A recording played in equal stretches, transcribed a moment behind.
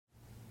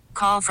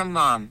call from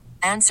mom.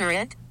 Answer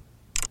it.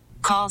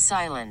 Call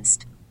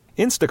silenced.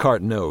 Instacart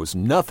knows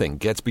nothing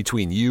gets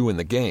between you and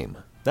the game.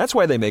 That's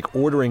why they make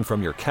ordering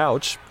from your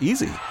couch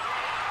easy.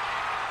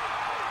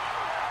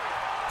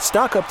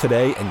 Stock up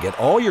today and get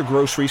all your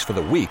groceries for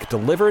the week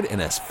delivered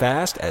in as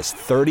fast as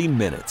 30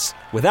 minutes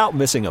without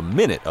missing a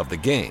minute of the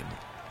game.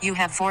 You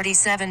have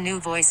 47 new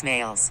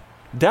voicemails.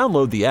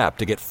 Download the app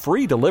to get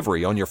free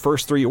delivery on your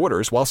first 3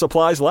 orders while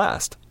supplies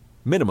last.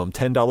 Minimum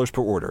 $10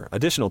 per order.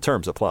 Additional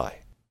terms apply.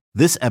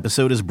 This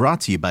episode is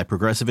brought to you by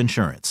Progressive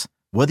Insurance.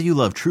 Whether you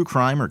love true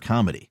crime or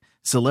comedy,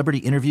 celebrity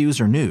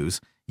interviews or news,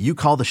 you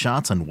call the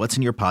shots on what's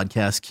in your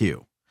podcast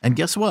queue. And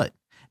guess what?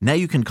 Now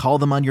you can call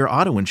them on your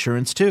auto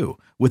insurance too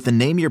with the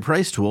Name Your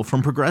Price tool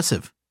from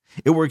Progressive.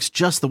 It works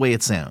just the way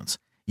it sounds.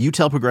 You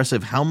tell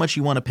Progressive how much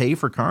you want to pay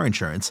for car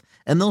insurance,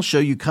 and they'll show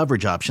you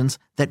coverage options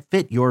that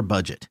fit your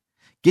budget.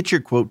 Get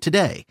your quote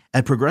today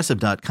at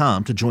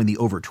Progressive.com to join the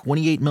over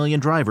 28 million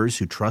drivers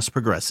who trust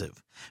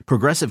Progressive.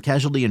 Progressive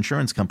Casualty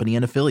Insurance Company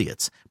and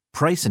Affiliates.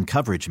 Price and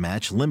coverage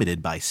match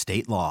limited by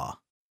state law.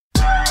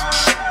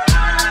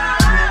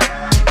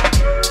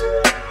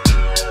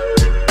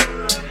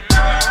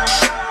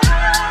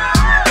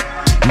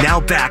 Now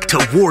back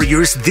to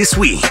Warriors This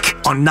Week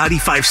on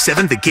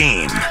 95.7 The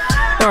Game.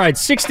 All right,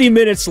 60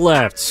 minutes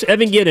left.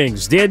 Evan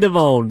Giddings, Dan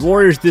Devone,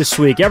 Warriors This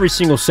Week, every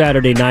single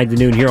Saturday, 9 to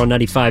noon here on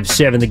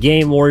 95.7 The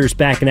Game. Warriors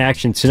back in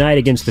action tonight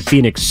against the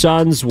Phoenix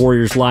Suns.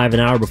 Warriors live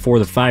an hour before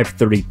the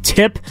 5:30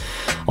 tip.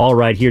 All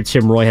right, here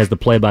Tim Roy has the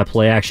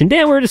play-by-play action.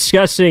 Dan, we're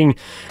discussing,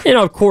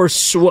 of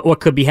course, what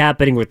could be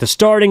happening with the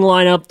starting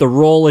lineup, the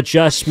role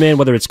adjustment,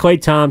 whether it's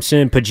Klay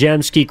Thompson,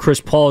 Pajemski,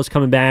 Chris Paul is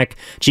coming back,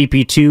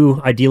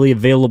 GP2 ideally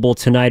available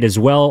tonight as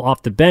well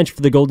off the bench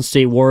for the Golden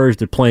State Warriors.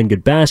 They're playing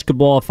good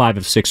basketball, 5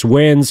 of 6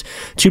 wins.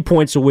 2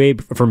 points away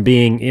from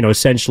being,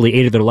 essentially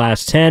 8 of their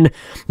last 10.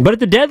 But at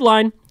the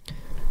deadline,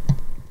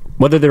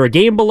 whether they're a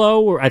game below,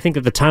 or I think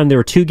at the time they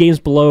were 2 games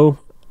below,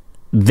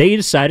 they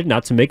decided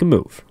not to make a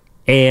move.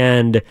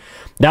 And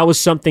that was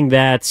something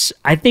that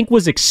I think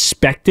was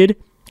expected.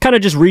 Kind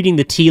of just reading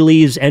the tea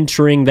leaves,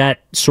 entering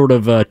that sort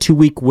of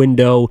 2-week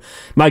window.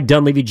 Mike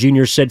Dunleavy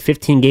Jr. said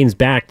 15 games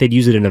back, they'd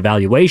use it in an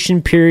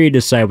evaluation period,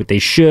 decide what they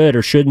should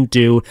or shouldn't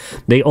do.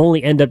 They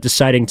only end up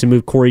deciding to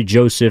move Corey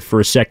Joseph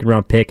for a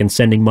second-round pick and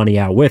sending money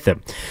out with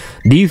him.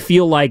 Do you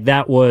feel like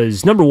that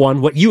was, number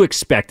one, what you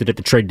expected at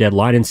the trade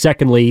deadline, and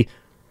secondly,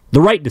 the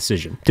right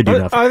decision to do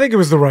nothing? I think it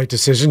was the right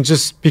decision,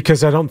 just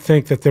because I don't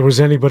think that there was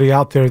anybody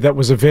out there that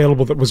was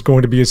available that was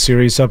going to be a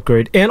serious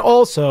upgrade. And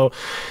also,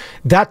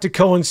 that to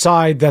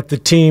coincide that the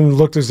team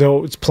looked as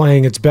though it's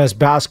playing its best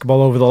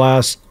basketball over the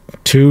last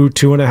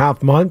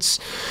 2.5 months,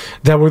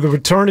 that with the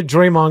return of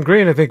Draymond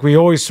Green, I think we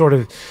always sort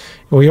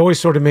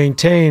of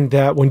maintained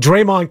that when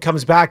Draymond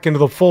comes back into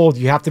the fold,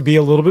 you have to be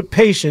a little bit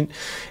patient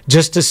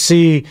just to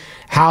see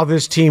how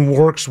this team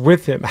works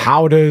with him.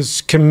 How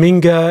does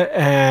Kuminga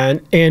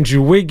and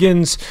Andrew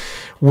Wiggins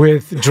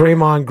with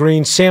Draymond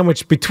Green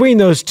sandwiched between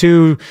those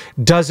two,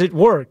 does it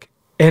work?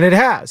 And it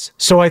has.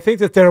 So I think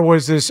that there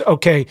was this,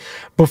 okay,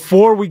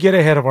 before we get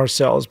ahead of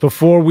ourselves,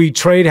 before we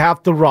trade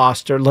half the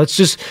roster, let's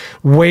just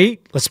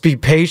wait, let's be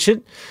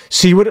patient,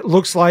 see what it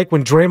looks like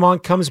when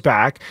Draymond comes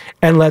back,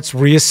 and let's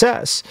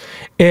reassess.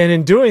 And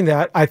in doing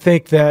that, I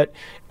think that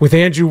with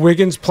Andrew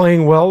Wiggins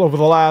playing well over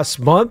the last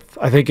month,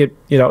 I think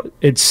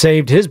it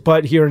saved his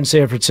butt here in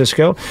San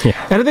Francisco. Yeah.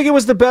 And I think it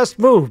was the best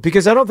move,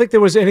 because I don't think there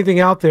was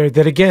anything out there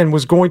that, again,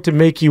 was going to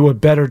make you a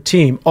better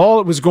team. All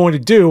it was going to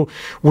do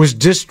was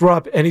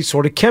disrupt any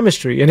sort of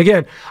chemistry. And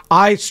again,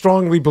 I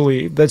strongly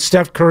believe that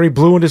Steph Curry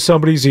blew into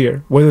somebody's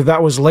ear, whether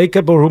that was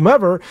Lacob or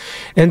whomever,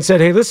 and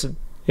said, hey, listen,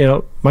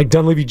 Mike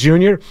Dunleavy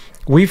Jr.,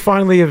 we're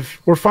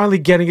finally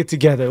getting it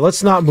together.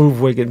 Let's not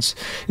move Wiggins.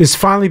 It's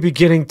finally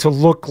beginning to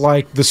look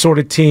like the sort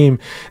of team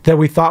that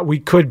we thought we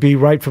could be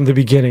right from the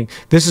beginning.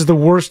 This is the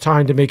worst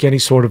time to make any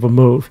sort of a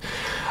move.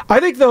 I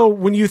think, though,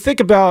 when you think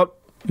about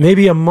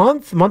maybe a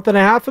month and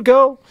a half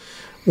ago,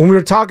 when we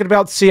were talking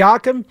about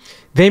Siakam,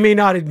 they may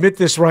not admit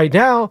this right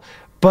now,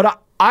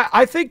 but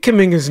I think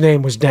Kuminga's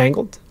name was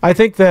dangled. I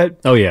think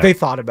that they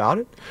thought about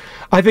it.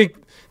 I think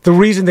the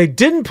reason they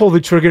didn't pull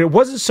the trigger, it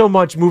wasn't so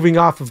much moving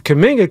off of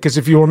Kuminga, because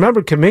if you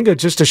remember, Kuminga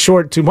just a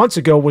short 2 months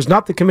ago was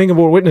not the Kuminga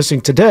we're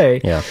witnessing today.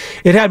 Yeah.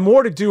 It had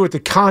more to do with the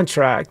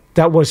contract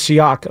that was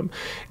Siakam.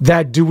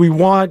 That do we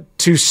want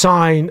to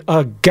sign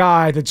a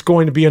guy that's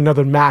going to be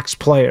another max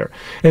player?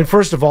 And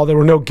first of all, there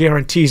were no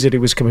guarantees that he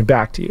was coming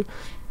back to you.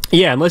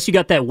 Yeah, unless you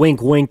got that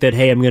wink that,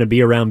 hey, I'm going to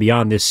be around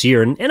beyond this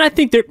year. And I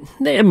think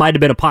it might have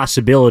been a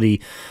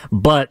possibility,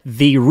 but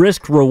the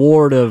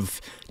risk-reward of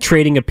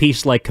trading a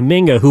piece like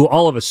Kuminga, who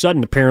all of a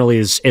sudden apparently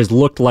is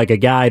looked like a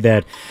guy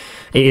that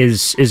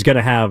is going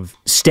to have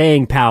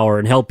staying power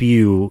and help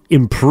you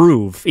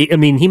improve. I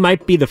mean, he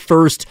might be the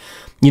first,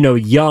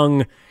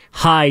 young,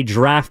 high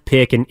draft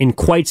pick in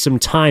quite some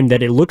time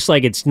that it looks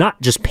like it's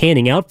not just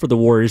panning out for the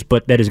Warriors,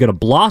 but that is going to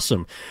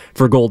blossom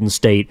for Golden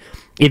State.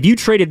 If you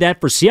traded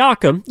that for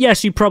Siakam,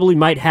 yes, you probably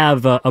might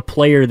have a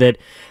player that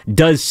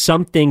does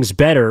some things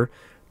better,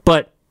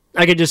 but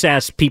I could just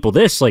ask people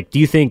this, like, do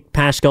you think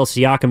Pascal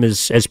Siakam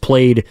has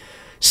played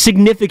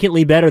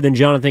significantly better than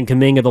Jonathan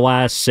Kuminga the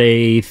last,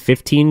 say,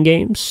 15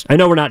 games? I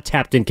know we're not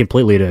tapped in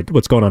completely to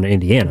what's going on in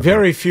Indiana.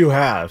 Very few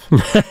have.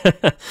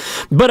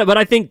 But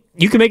I think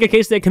you can make a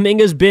case that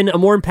Kuminga's been a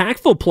more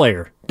impactful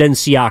player than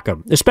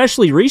Siakam,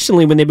 especially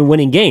recently when they've been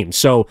winning games.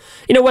 So,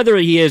 whether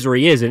he is or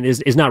he isn't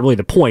is not really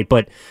the point,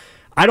 but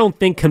I don't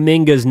think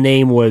Kuminga's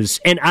name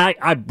was, and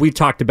we've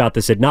talked about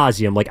this ad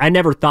nauseum. Like, I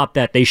never thought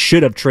that they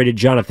should have traded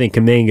Jonathan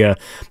Kuminga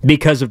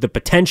because of the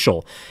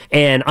potential.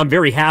 And I'm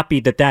very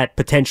happy that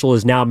potential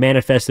has now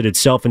manifested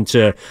itself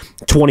into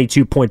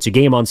 22 points a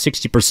game on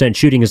 60%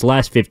 shooting his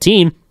last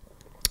 15.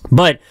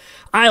 But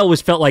I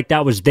always felt like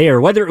that was there.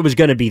 Whether it was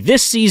going to be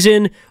this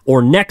season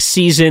or next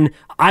season,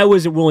 I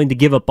wasn't willing to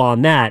give up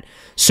on that.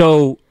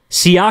 So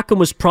Siakam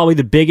was probably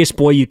the biggest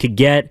boy you could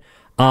get.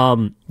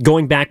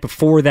 Going back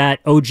before that,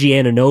 OG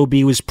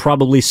Anunoby was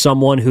probably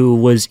someone who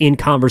was in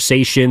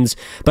conversations,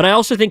 but I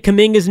also think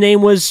Kuminga's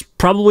name was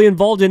probably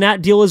involved in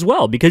that deal as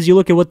well, because you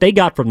look at what they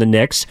got from the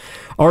Knicks.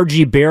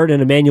 R.G. Barrett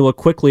and Emmanuel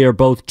Quickley are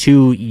both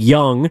two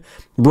young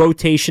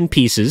rotation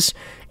pieces,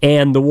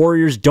 and the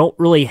Warriors don't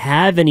really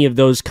have any of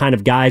those kind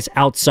of guys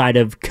outside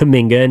of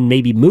Kuminga and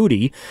maybe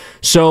Moody,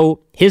 so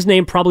his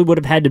name probably would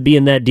have had to be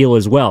in that deal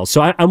as well.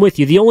 So I'm with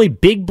you. The only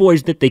big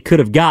boys that they could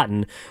have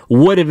gotten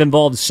would have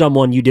involved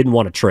someone you didn't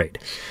want to trade.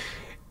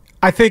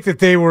 I think that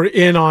they were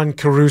in on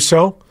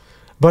Caruso,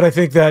 but I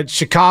think that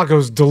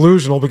Chicago's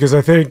delusional because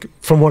I think,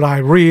 from what I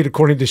read,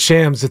 according to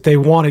Shams, that they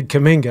wanted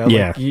Kuminga.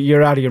 Yeah. Like,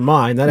 you're out of your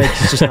mind.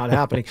 That's just not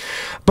happening.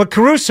 But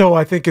Caruso,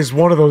 I think, is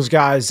one of those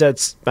guys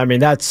that's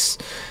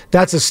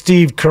a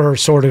Steve Kerr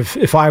sort of,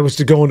 if I was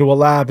to go into a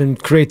lab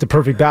and create the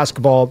perfect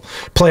basketball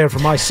player for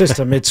my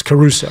system, it's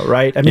Caruso,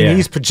 right? I mean,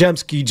 He's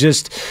Podziemski,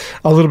 just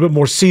a little bit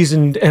more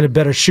seasoned and a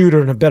better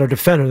shooter and a better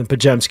defender than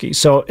Podziemski.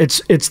 So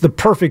it's the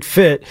perfect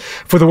fit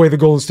for the way the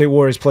Golden State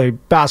Warriors play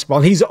basketball.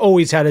 And he's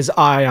always had his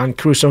eye on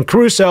Caruso. And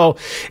Caruso,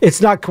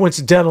 it's not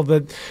coincidental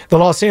that the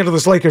Los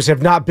Angeles Lakers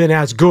have not been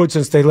as good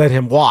since they let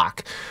him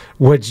walk,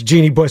 which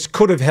Jeannie Buss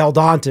could have held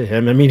on to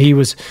him. I mean, it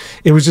was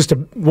just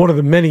one of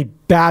the many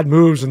bad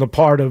moves on the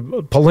part of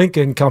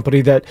Pelinka and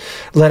company that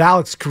let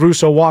Alex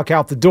Caruso walk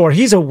out the door.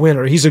 He's a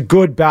winner. He's a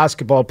good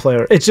basketball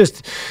player. It's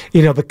just,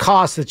 the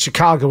cost that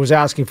Chicago was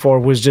asking for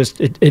was just,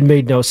 it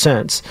made no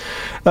sense.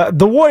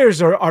 The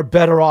Warriors are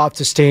better off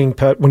to staying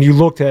put when you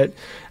looked at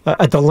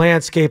the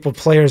landscape of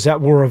players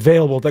that were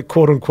available that,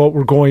 quote unquote,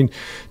 were going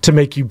to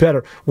make you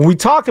better. When we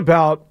talk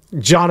about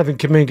Jonathan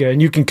Kuminga,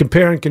 and you can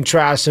compare and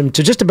contrast him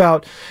to just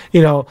about,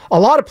 a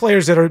lot of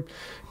players that are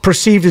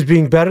perceived as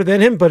being better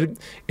than him, but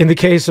in the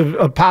case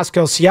of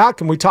Pascal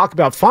Siakam, we talk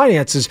about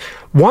finances.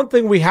 One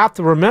thing we have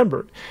to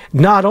remember,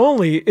 not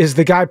only is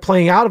the guy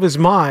playing out of his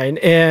mind,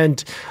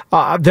 and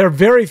there are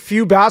very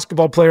few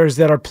basketball players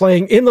that are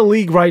playing in the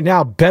league right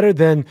now better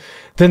than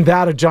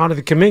that of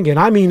Jonathan Kuminga, and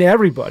I mean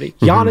everybody,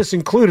 Giannis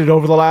included,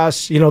 over the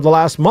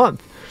last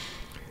month.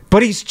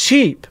 But he's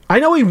cheap.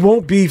 I know he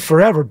won't be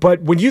forever, but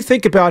when you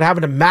think about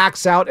having to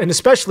max out, and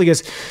especially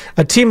as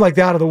a team like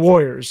that of the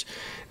Warriors,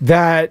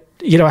 that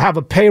have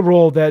a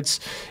payroll that's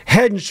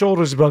head and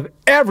shoulders above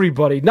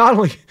everybody, not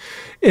only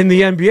in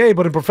the NBA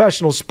but in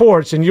professional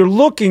sports, and you're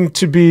looking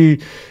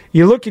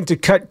to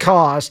cut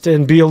cost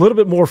and be a little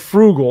bit more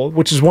frugal,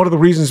 which is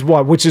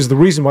the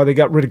reason why they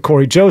got rid of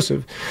Corey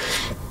Joseph,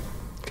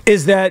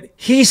 is that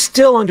he's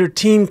still under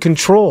team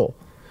control.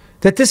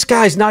 That this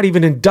guy's not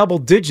even in double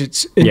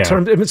digits in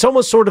terms. It's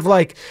almost sort of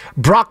like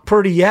Brock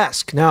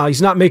Purdy-esque. Now,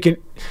 he's not making,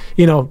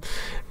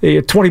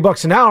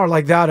 $20 an hour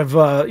like that of,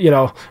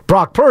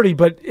 Brock Purdy,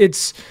 but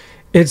it's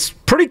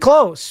pretty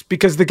close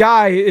because the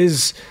guy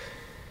is,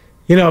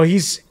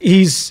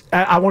 he's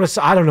I want to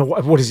say, I don't know,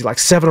 what is he, like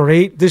 7 or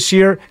 8 this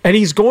year, and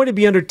he's going to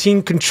be under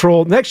team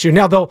control next year.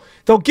 Now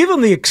they'll give him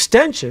the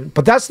extension,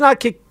 but that's not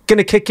going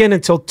to kick in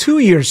until 2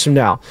 years from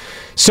now.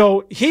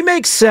 So he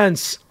makes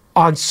sense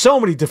on so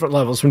many different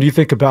levels when you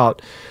think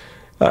about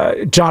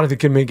Jonathan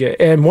Kuminga.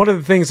 And one of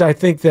the things I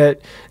think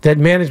that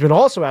management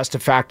also has to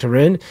factor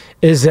in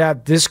is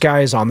that this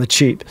guy is on the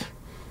cheap.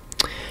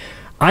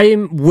 I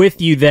am with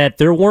you that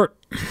there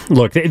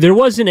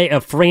wasn't a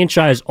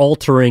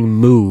franchise-altering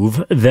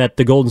move that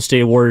the Golden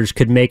State Warriors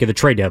could make at the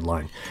trade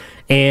deadline.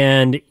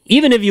 And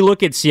even if you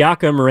look at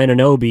Siakam or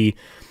Anunoby,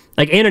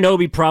 like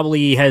Anunoby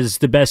probably has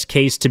the best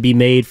case to be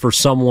made for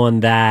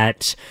someone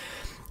that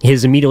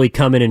has immediately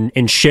come in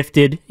and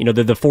shifted,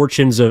 the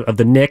fortunes of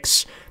the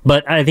Knicks.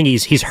 But I think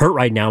he's hurt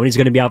right now, and he's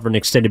going to be out for an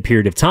extended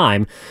period of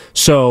time.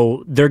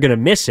 So they're going to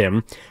miss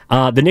him.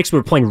 The Knicks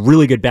were playing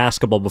really good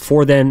basketball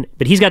before then,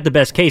 but he's got the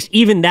best case.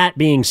 Even that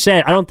being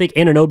said, I don't think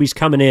Anunoby's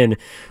coming in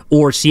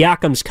or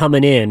Siakam's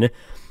coming in.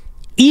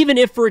 Even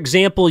if, for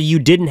example, you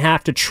didn't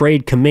have to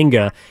trade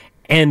Kuminga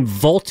and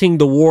vaulting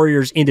the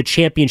Warriors into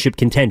championship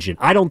contention,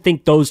 I don't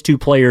think those two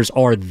players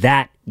are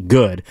that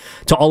good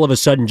to all of a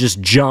sudden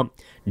just jump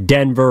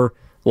Denver,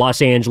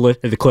 Los Angeles,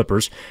 the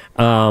Clippers,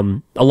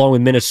 along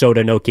with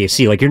Minnesota and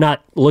OKC. Like, you're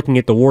not looking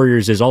at the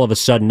Warriors as all of a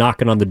sudden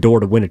knocking on the door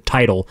to win a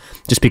title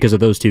just because of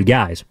those two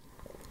guys.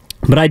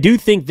 But I do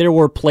think there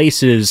were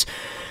places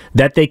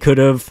that they could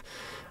have,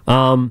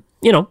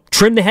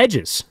 trimmed the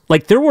hedges.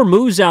 Like, there were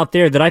moves out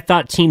there that I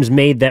thought teams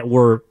made that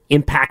were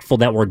impactful,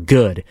 that were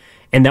good,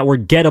 and that were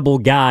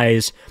gettable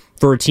guys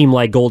for a team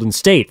like Golden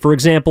State. For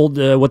example,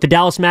 what the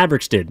Dallas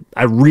Mavericks did,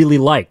 I really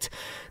liked.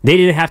 They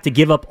didn't have to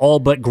give up all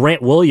but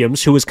Grant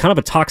Williams, who was kind of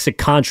a toxic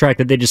contract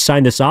that they just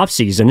signed this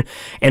offseason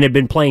and had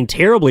been playing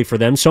terribly for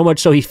them, so much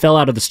so he fell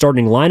out of the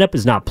starting lineup,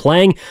 is not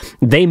playing.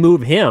 They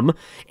move him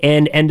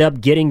and end up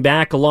getting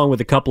back, along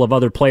with a couple of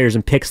other players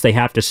and picks they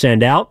have to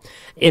send out.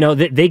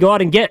 They go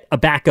out and get a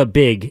backup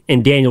big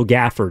in Daniel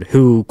Gafford,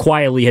 who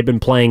quietly had been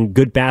playing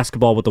good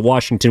basketball with the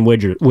Washington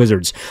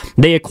Wizards.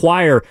 They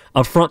acquire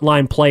a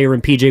frontline player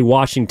in P.J.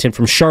 Washington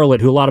from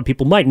Charlotte, who a lot of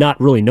people might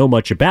not really know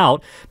much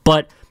about,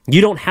 but you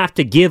don't have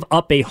to give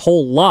up a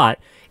whole lot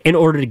in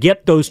order to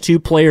get those two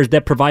players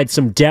that provide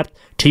some depth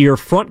to your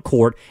front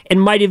court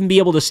and might even be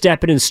able to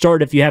step in and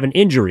start if you have an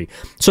injury.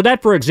 So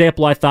that, for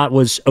example, I thought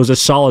was a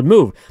solid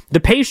move. The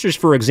Pacers,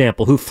 for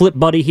example, who flipped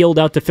Buddy Hield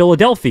out to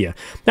Philadelphia.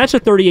 That's a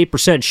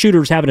 38% shooter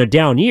who's having a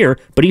down year,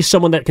 but he's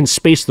someone that can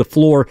space the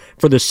floor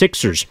for the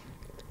Sixers.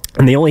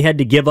 And they only had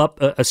to give up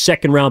a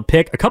second-round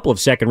pick, a couple of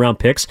second-round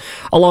picks,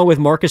 along with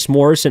Marcus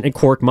Morris and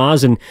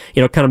Korkmaz, and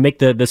kind of make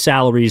the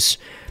salaries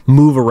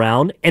move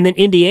around. And then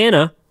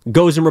Indiana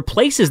goes and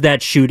replaces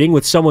that shooting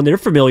with someone they're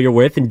familiar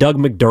with, and Doug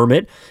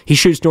McDermott. He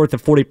shoots north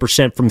of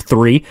 40% from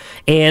three,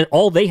 and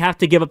all they have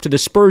to give up to the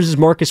Spurs is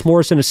Marcus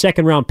Morris and a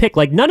second-round pick.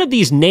 Like, none of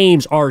these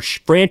names are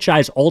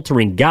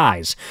franchise-altering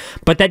guys,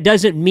 but that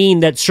doesn't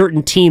mean that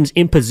certain teams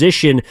in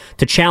position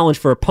to challenge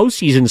for a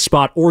postseason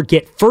spot or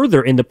get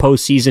further in the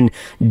postseason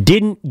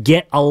didn't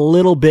get a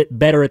little bit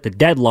better at the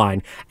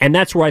deadline, and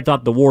that's where I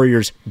thought the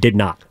Warriors did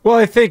not. Well,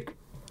 I think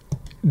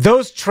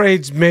those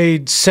trades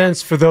made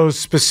sense for those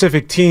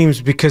specific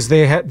teams because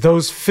they had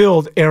those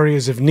filled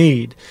areas of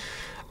need.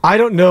 I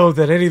don't know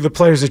that any of the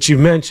players that you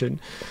mentioned,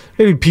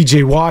 maybe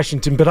P.J.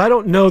 Washington, but I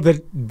don't know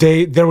that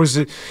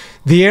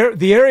the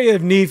area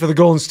of need for the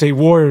Golden State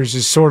Warriors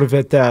is sort of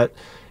at that,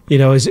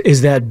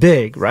 is that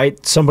big,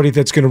 right? Somebody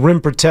that's going to rim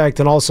protect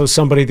and also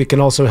somebody that can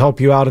also help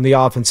you out in the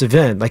offensive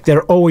end. Like,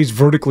 they're always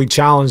vertically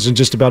challenged in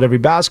just about every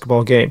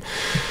basketball game.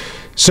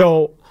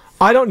 So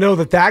I don't know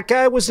that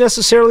guy was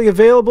necessarily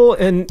available,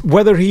 and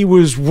whether he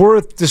was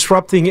worth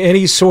disrupting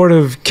any sort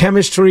of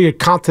chemistry or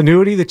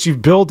continuity that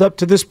you've built up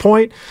to this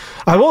point.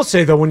 I will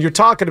say, though, when you're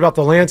talking about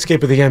the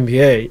landscape of the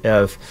NBA,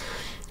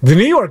 the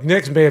New York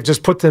Knicks may have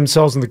just put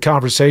themselves in the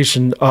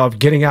conversation of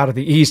getting out of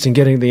the East and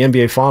getting the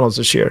NBA Finals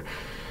this year.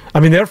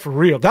 I mean, they're for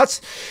real.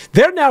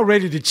 They're now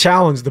ready to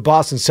challenge the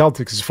Boston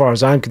Celtics as far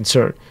as I'm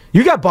concerned.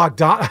 You got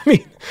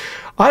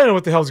I don't know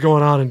what the hell's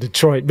going on in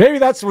Detroit. Maybe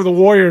that's where the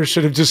Warriors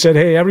should have just said,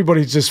 hey,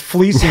 everybody's just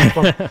fleecing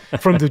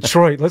from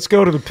Detroit. Let's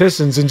go to the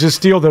Pistons and just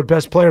steal their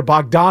best player,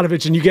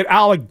 Bogdanovich, and you get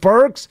Alec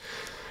Burks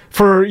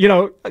for,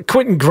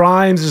 Quentin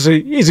Grimes.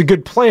 He's a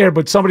good player,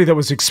 but somebody that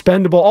was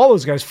expendable. All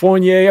those guys,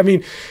 Fournier. I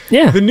mean,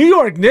 The New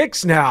York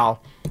Knicks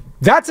now,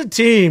 that's a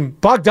team.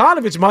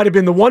 Bogdanovich might have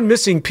been the one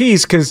missing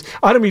piece, because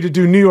I don't mean to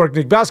do New York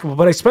Knicks basketball,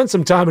 but I spent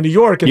some time in New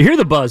York. And you hear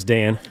the buzz,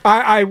 Dan.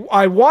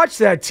 I watched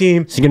that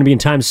team. Is he going to be in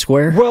Times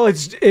Square? Well,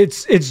 it's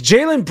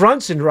Jalen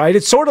Brunson, right?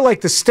 It's sort of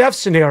like the Steph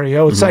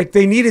scenario. It's like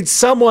they needed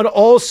someone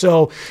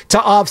also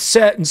to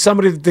offset and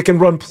somebody that they can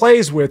run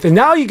plays with. And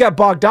now you got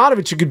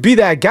Bogdanovich who could be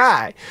that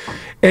guy.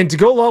 And to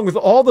go along with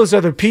all those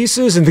other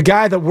pieces and the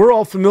guy that we're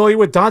all familiar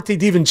with, Dante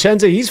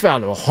DiVincenzo, he's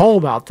found a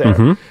home out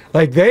there.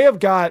 Like, they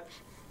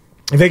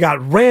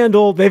got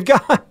Randall, they've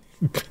got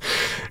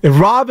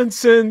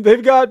Robinson,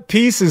 they've got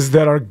pieces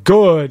that are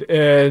good,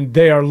 and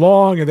they are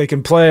long, and they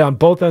can play on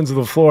both ends of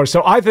the floor.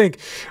 So I think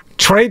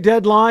trade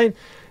deadline,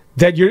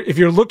 that if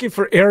you're looking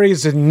for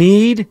areas of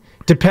need,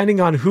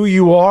 depending on who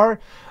you are,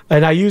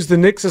 and I use the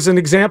Knicks as an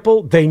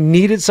example, they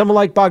needed someone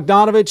like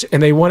Bogdanovich,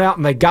 and they went out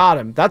and they got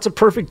him. That's a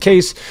perfect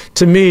case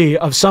to me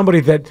of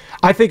somebody that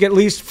I think, at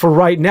least for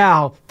right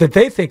now, that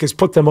they think has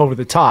put them over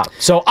the top.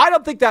 So I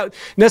don't think that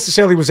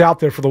necessarily was out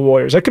there for the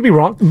Warriors. I could be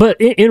wrong. But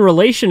in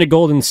relation to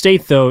Golden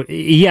State, though,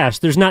 yes,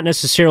 there's not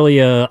necessarily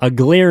a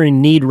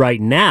glaring need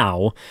right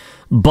now,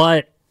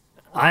 but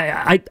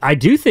I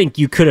do think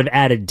you could have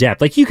added depth.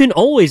 Like, you can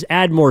always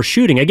add more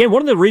shooting. Again,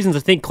 one of the reasons I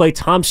think Klay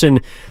Thompson,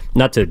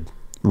 not to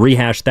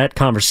rehash that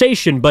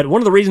conversation, but one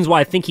of the reasons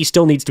why I think he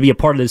still needs to be a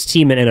part of this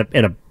team and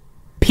a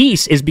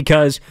piece is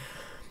because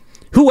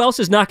who else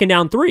is knocking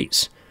down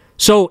threes?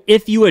 So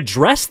if you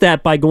address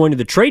that by going to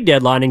the trade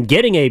deadline and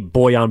getting a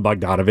Bojan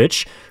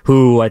Bogdanovic,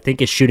 who I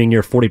think is shooting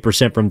near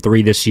 40% from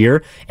three this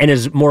year and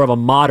is more of a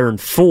modern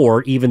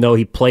four, even though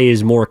he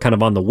plays more kind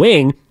of on the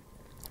wing,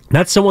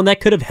 that's someone that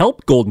could have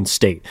helped Golden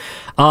State.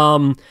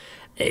 And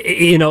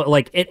he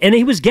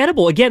was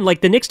gettable. Again,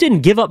 like, the Knicks didn't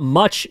give up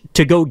much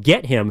to go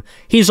get him.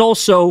 He's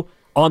also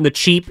on the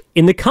cheap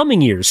in the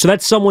coming years. So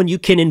that's someone you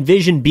can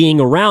envision being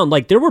around.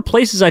 Like, there were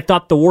places I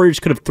thought the Warriors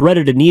could have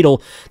threaded a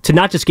needle to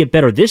not just get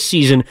better this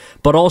season,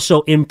 but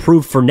also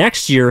improve for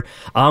next year.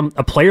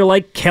 A player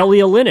like Kelly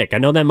Olynyk. I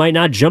know that might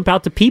not jump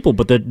out to people,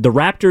 but the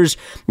Raptors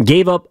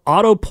gave up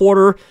Otto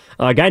Porter,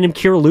 a guy named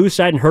Kira Lewis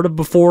I hadn't heard of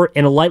before,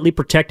 and a lightly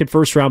protected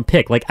first-round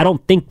pick. Like, I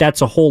don't think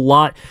that's a whole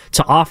lot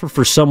to offer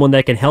for someone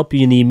that can help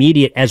you in the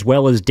immediate as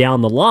well as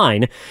down the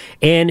line,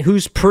 and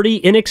who's pretty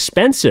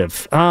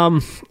inexpensive.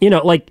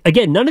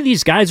 Again, none of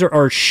these guys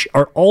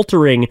are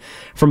altering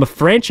from a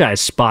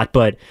franchise spot,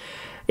 but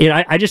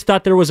I just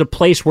thought there was a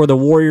place where the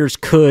Warriors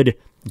could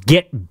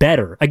get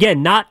better.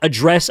 Again, not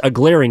address a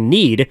glaring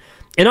need.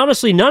 And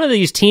honestly, none of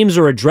these teams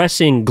are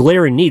addressing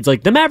glaring needs.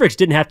 Like, the Mavericks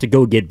didn't have to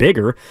go get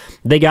bigger.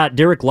 They got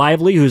Derek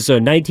Lively, who's a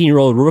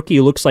 19-year-old rookie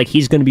who looks like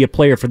he's going to be a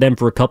player for them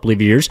for a couple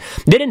of years.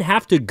 They didn't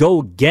have to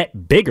go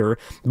get bigger,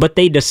 but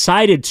they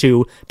decided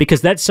to,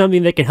 because that's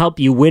something that can help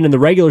you win in the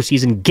regular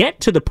season, get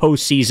to the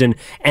postseason,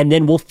 and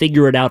then we'll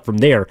figure it out from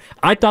there.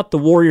 I thought the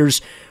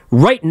Warriors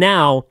right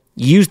now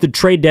use the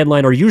trade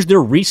deadline or use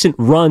their recent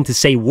run to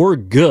say we're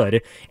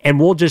good, and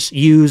we'll just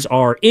use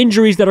our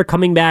injuries that are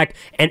coming back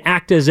and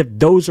act as if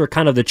those are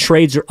kind of the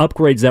trades or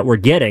upgrades that we're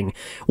getting,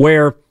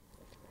 where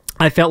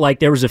I felt like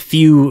there was a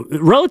few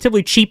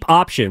relatively cheap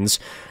options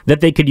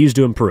that they could use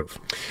to improve.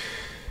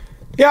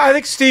 Yeah, I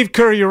think Steve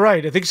Kerr, you're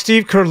right. I think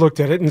Steve Kerr looked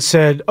at it and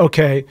said,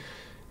 okay,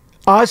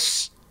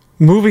 us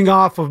moving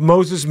off of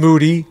Moses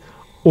Moody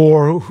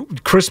or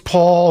Chris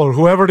Paul or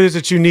whoever it is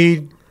that you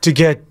need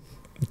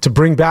to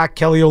bring back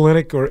Kelly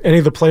Olynyk or any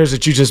of the players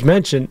that you just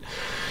mentioned,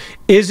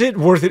 is it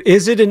worth it?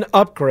 Is it an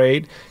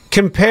upgrade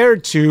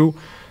compared to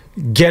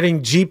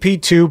getting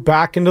GP2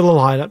 back into the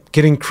lineup,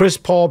 getting Chris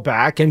Paul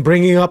back, and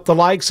bringing up the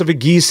likes of a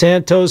Guy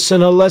Santos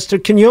and a Lester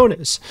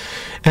Quinones?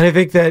 And I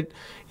think that,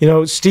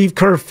 Steve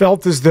Kerr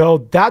felt as though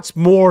that's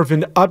more of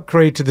an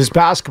upgrade to this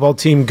basketball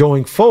team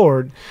going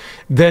forward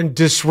than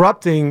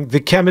disrupting the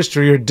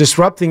chemistry or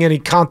disrupting any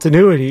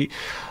continuity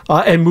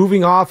and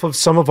moving off of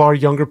some of our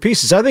younger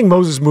pieces. I think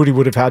Moses Moody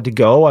would have had to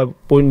go.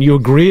 Wouldn't you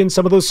agree in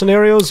some of those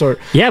scenarios? Or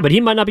yeah, but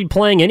he might not be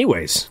playing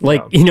anyways.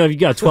 If you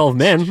got 12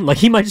 men,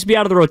 he might just be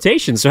out of the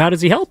rotation. So how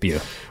does he help you?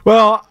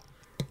 Well,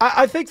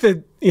 I think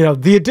that,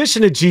 the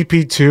addition of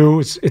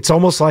GP2, it's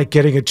almost like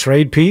getting a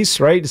trade piece,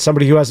 right?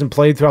 Somebody who hasn't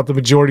played throughout the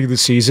majority of the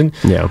season.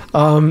 Yeah.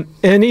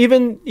 And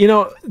even,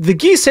 the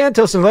Guy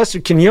Santos and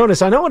Lester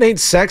Quinones, I know it ain't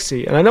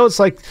sexy, and I know it's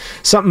like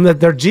something that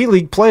they're G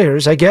League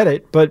players, I get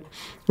it, but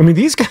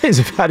these guys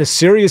have had a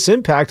serious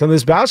impact on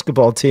this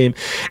basketball team,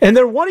 and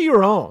they're one of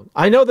your own.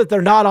 I know that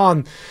they're not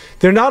on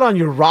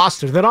your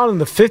roster. They're not on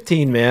the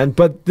 15-man,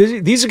 but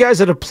these are guys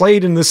that have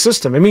played in the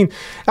system.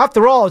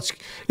 After all,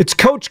 it's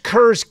Coach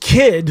Kerr's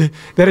kid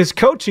that is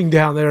coaching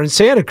down there in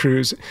Santa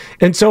Cruz,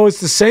 and so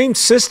it's the same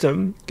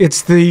system.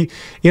 It's the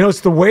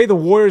way the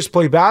Warriors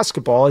play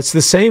basketball. It's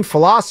the same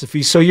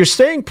philosophy. So you're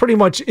staying pretty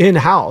much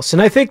in-house,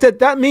 and I think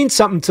that means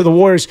something to the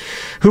Warriors,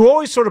 who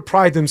always sort of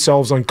pride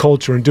themselves on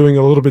culture and doing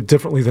a little bit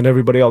differently than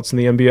everybody else in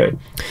the NBA.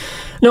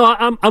 No,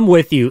 I'm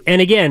with you.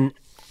 And again,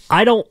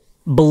 I don't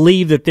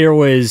believe that there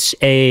was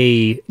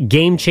a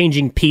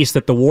game-changing piece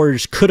that the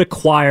Warriors could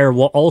acquire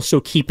while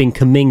also keeping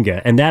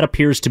Kuminga, and that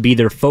appears to be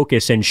their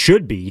focus and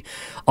should be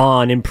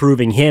on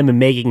improving him and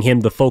making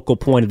him the focal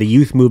point of the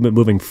youth movement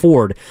moving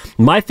forward.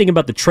 My thing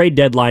about the trade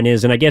deadline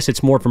is, and I guess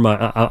it's more from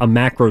a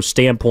macro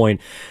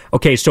standpoint,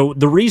 okay, so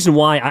the reason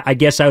why I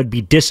guess I would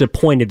be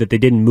disappointed that they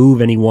didn't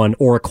move anyone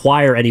or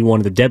acquire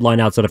anyone at the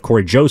deadline outside of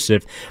Corey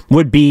Joseph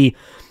would be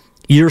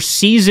your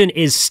season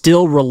is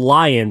still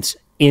reliant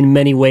in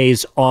many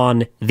ways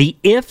on the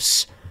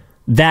ifs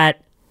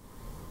that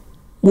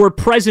were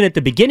present at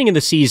the beginning of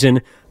the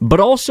season, but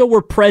also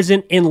were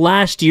present in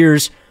last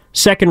year's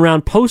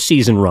second-round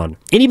postseason run.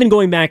 And even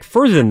going back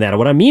further than that,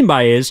 what I mean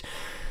by is,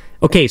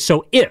 okay,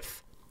 so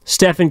if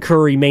Stephen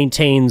Curry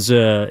maintains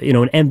an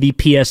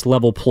MVPs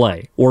level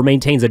play or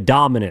maintains a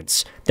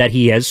dominance that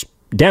he has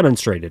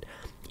demonstrated,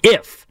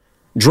 if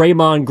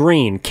Draymond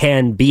Green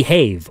can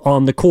behave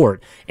on the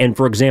court and,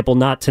 for example,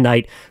 not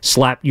tonight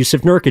slap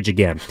Yusuf Nurkic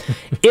again.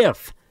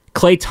 If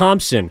Klay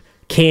Thompson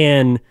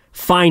can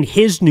find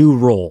his new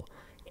role,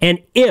 and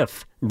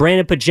if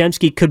Brandon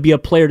Podziemski could be a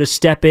player to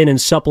step in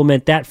and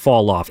supplement that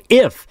fall off,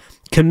 if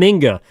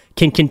Kuminga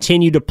can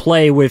continue to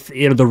play with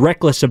the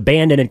reckless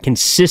abandon and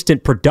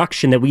consistent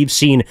production that we've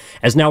seen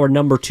as now our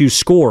number 2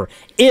 scorer,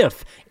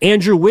 if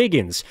Andrew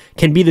Wiggins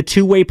can be the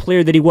two-way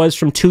player that he was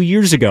from 2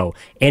 years ago,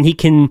 and he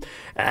can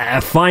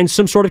find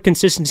some sort of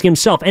consistency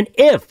himself. And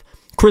if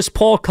Chris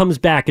Paul comes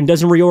back and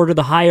doesn't reorder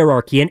the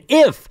hierarchy, and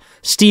if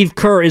Steve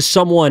Kerr is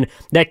someone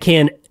that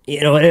can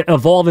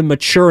evolve and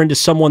mature into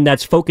someone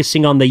that's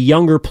focusing on the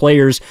younger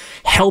players,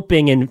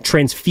 helping and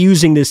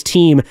transfusing this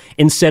team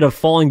instead of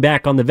falling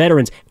back on the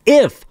veterans,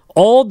 if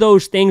all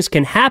those things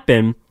can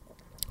happen,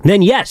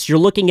 then yes, you're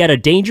looking at a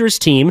dangerous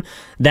team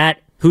that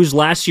whose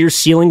last year's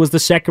ceiling was the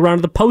second round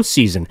of the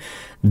postseason.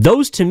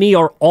 Those, to me,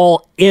 are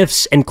all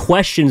ifs and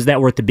questions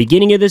that were at the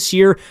beginning of this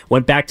year,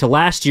 went back to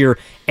last year,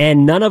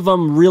 and none of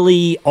them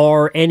really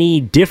are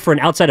any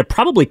different outside of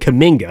probably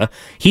Kuminga.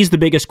 He's the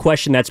biggest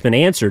question that's been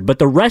answered. But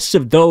the rest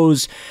of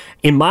those,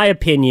 in my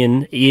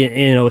opinion,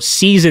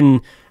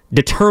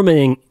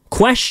 season-determining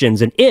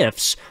questions and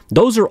ifs,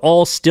 those are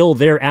all still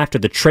there after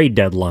the trade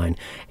deadline.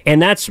 And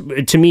that's,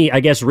 to me, I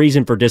guess,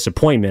 reason for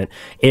disappointment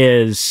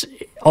is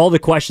all the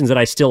questions that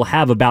I still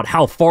have about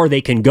how far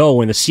they can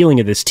go and the ceiling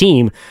of this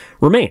team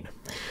remain.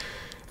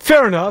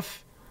 Fair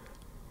enough.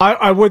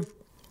 I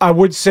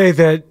would say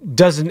that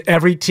doesn't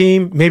every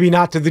team, maybe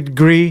not to the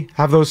degree,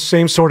 have those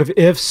same sort of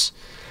ifs?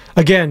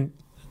 Again,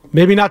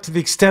 maybe not to the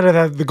extent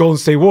of the Golden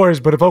State Warriors,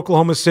 but if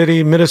Oklahoma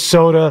City,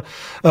 Minnesota,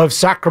 of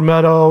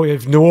Sacramento,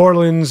 if New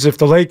Orleans, if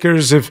the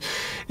Lakers, if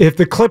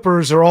the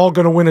Clippers are all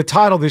going to win a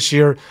title this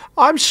year,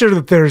 I'm sure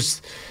that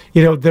there's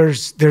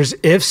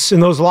ifs in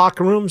those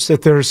locker rooms,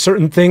 that there are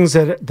certain things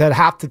that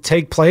have to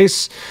take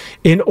place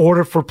in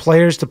order for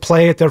players to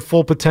play at their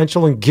full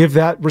potential and give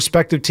that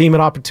respective team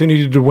an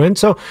opportunity to win.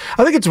 So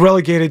I think it's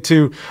relegated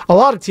to a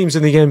lot of teams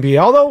in the NBA.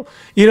 Although,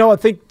 I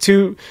think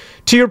to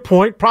your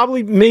point,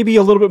 probably maybe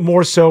a little bit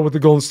more so with the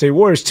Golden State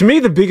Warriors. To me,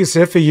 the biggest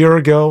if a year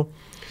ago,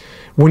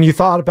 when you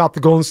thought about the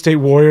Golden State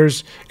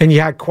Warriors and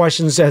you had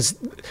questions as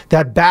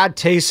that bad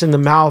taste in the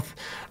mouth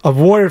of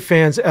Warrior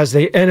fans as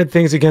they ended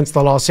things against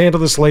the Los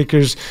Angeles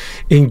Lakers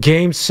in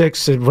Game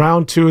 6 at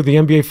Round 2 of the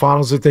NBA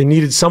Finals, that they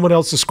needed someone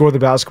else to score the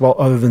basketball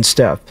other than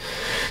Steph.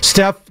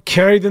 Steph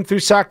carried them through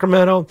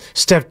Sacramento.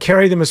 Steph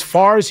carried them as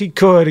far as he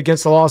could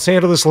against the Los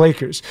Angeles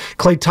Lakers.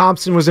 Klay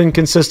Thompson was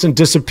inconsistent,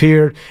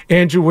 disappeared.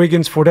 Andrew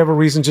Wiggins, for whatever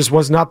reason, just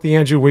was not the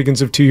Andrew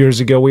Wiggins of 2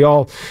 years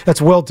ago.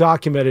 That's well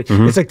documented.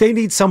 Mm-hmm. It's like they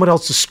need someone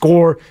else to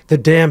score the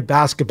damn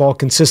basketball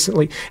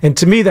consistently. And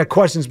to me, that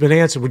question's been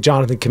answered with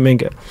Jonathan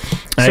Kuminga.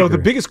 So the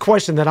biggest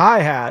question that I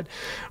had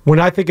when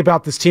I think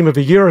about this team of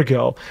a year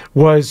ago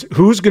was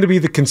who's going to be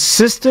the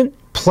consistent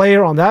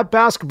player on that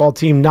basketball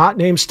team not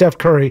named Steph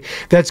Curry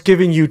that's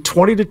giving you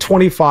 20 to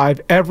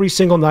 25 every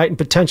single night and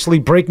potentially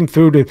breaking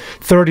through to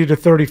 30 to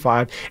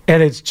 35,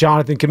 and it's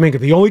Jonathan Kuminga.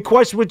 The only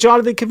question with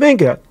Jonathan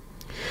Kuminga,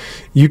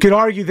 you could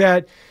argue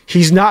that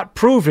he's not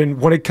proven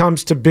when it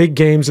comes to big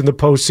games in the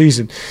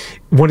postseason.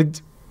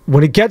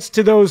 When it gets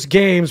to those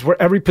games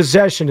where every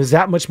possession is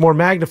that much more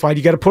magnified,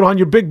 you got to put on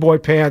your big boy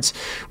pants.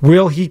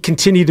 Will he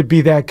continue to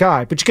be that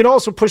guy? But you can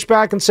also push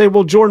back and say,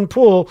 well, Jordan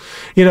Poole,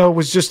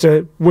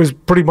 was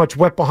pretty much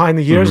wet behind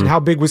the ears, and how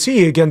big was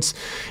he against,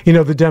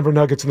 the Denver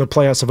Nuggets in the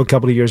playoffs of a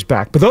couple of years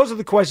back? But those are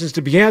the questions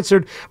to be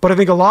answered. But I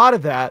think a lot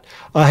of that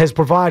has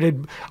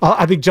provided.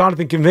 I think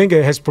Jonathan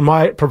Kuminga has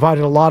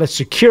provided a lot of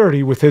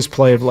security with his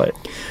play of late.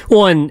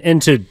 Well,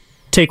 and to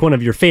take one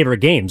of your favorite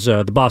games,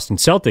 the Boston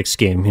Celtics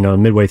game,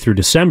 midway through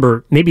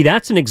December, maybe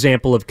that's an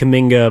example of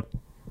Kuminga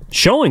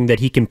showing that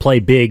he can play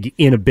big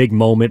in a big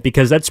moment,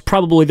 because that's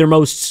probably their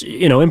most,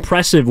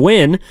 impressive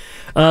win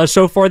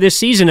so far this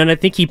season. And I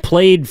think he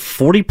played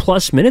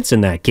 40-plus minutes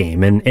in that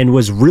game and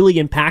was really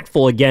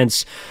impactful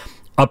against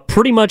a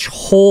pretty much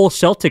whole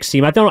Celtics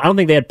team. I don't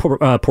think they had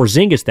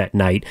Porzingis that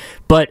night,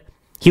 but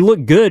he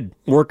looked good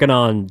working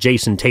on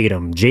Jason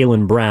Tatum,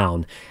 Jaylen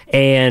Brown.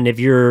 And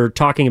if you're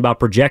talking about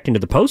projecting to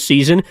the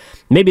postseason,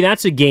 maybe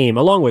that's a game,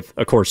 along with,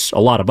 of course, a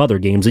lot of other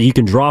games, that you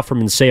can draw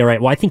from and say, all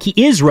right, well, I think he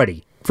is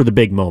ready for the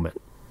big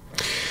moment.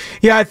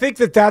 Yeah, I think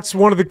that's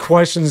one of the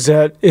questions,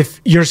 that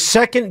if your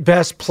second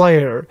best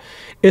player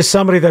is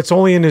somebody that's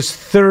only in his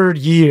third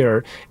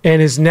year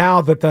and is now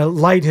that the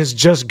light has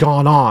just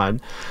gone on,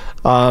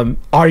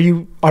 are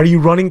you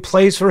running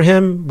plays for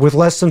him with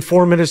less than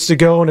 4 minutes to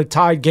go in a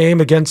tied game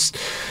against,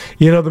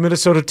 the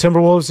Minnesota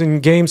Timberwolves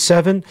in Game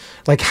 7?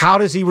 Like, how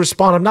does he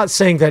respond? I'm not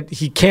saying that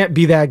he can't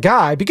be that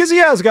guy, because he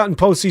has gotten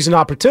postseason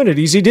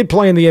opportunities. He did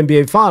play in the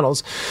NBA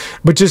Finals,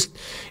 but just,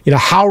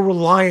 how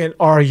reliant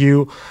are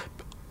you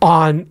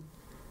on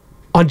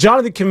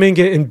Jonathan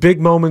Kuminga in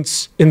big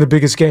moments in the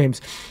biggest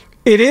games?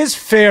 It is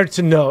fair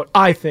to note,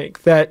 I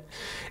think, that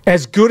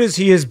as good as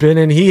he has been,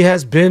 and he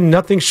has been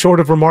nothing short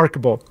of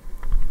remarkable,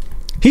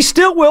 he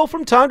still will,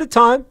 from time to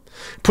time,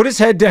 put his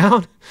head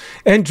down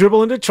and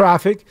dribble into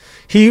traffic.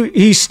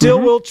 He still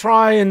will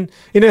try, and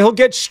he'll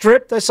get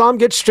stripped. I saw him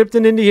get stripped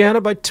in Indiana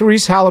by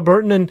Tyrese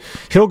Halliburton, and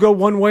he'll go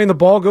one way and the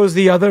ball goes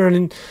the other,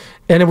 and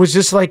it was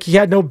just like he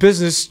had no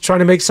business trying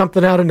to make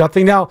something out of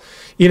nothing. Now,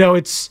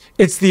 it's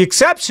the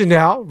exception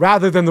now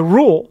rather than the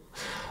rule.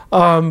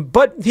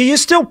 But he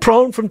is still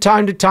prone from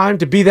time to time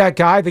to be that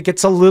guy that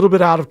gets a little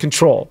bit out of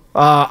control.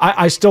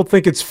 I still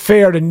think it's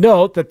fair to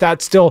note that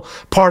that's still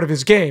part of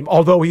his game,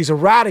 although he's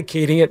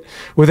eradicating it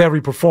with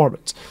every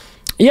performance.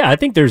 Yeah, I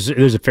think there's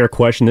a fair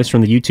question. This from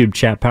the YouTube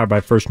chat powered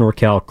by First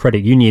NorCal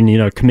Credit Union.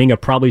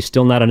 Kuminga probably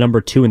still not a number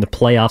 2 in the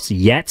playoffs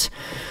yet,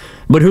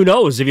 but who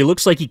knows? If he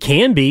looks like he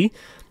can be,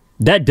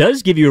 That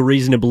does give you a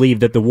reason to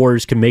believe that the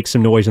Warriors can make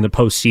some noise in the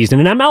postseason.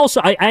 And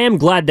I am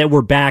glad that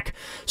we're back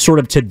sort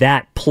of to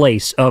that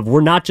place of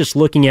we're not just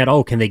looking at,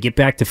 can they get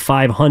back to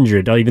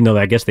 500, even though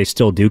I guess they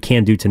still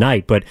can do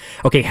tonight. But,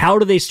 okay, how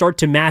do they start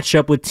to match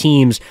up with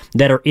teams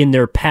that are in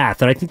their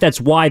path? And I think that's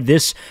why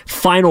this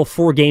final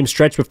 4-game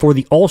stretch before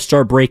the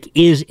All-Star break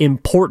is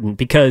important,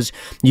 because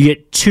you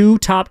get 2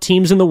 top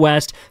teams in the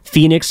West,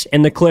 Phoenix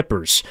and the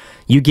Clippers.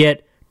 You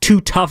get 2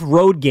 tough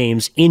road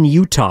games in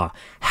Utah.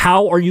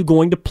 How are you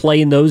going to play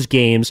in those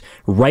games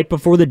right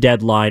before the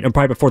deadline, or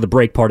right before the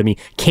break, pardon me?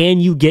 Can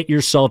you get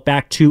yourself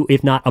back to,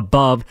 if not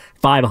above,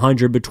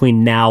 500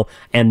 between now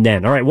and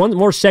then? All right, one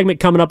more segment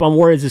coming up on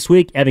Warriors This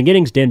Week. Evan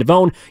Giddings, Dan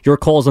Devone, your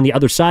calls on the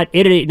other side.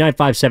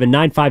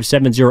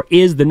 888-957-9570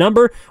 is the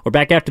number. We're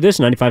back after this,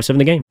 95.7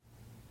 The Game.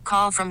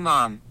 Call from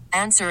mom.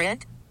 Answer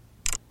it.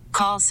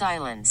 Call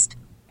silenced.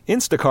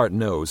 Instacart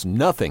knows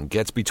nothing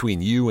gets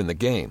between you and the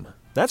game.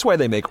 That's why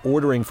they make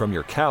ordering from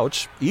your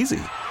couch easy.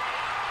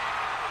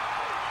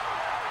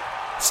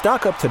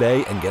 Stock up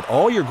today and get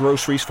all your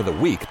groceries for the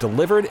week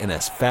delivered in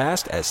as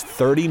fast as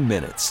 30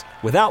 minutes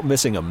without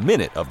missing a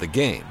minute of the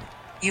game.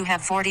 You have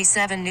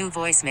 47 new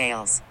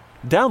voicemails.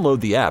 Download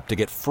the app to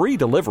get free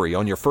delivery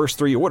on your first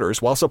 3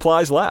 orders while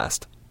supplies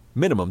last.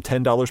 Minimum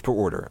 $10 per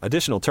order.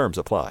 Additional terms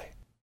apply.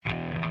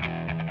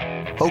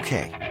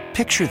 Okay,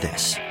 picture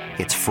this.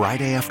 It's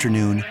Friday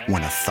afternoon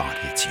when a thought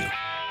hits you.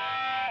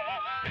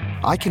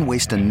 I can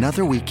waste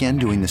another weekend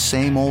doing the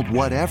same old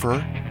whatever,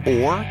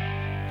 or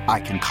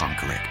I can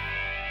conquer it.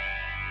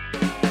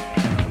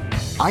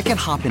 I can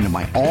hop into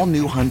my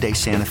all-new Hyundai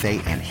Santa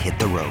Fe and hit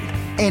the road.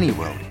 Any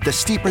road. The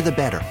steeper, the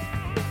better.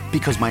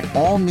 Because my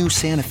all-new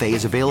Santa Fe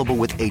is available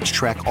with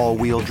H-Track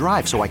all-wheel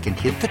drive, so I can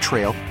hit the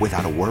trail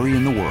without a worry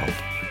in the world.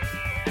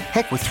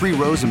 Heck, with 3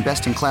 rows and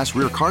best-in-class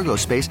rear cargo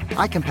space,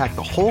 I can pack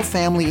the whole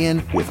family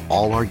in with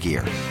all our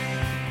gear.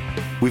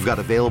 We've got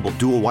available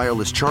dual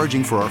wireless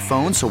charging for our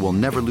phones, so we'll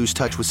never lose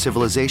touch with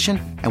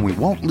civilization, and we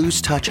won't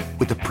lose touch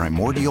with the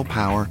primordial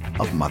power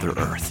of Mother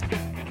Earth.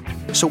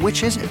 So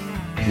which is it?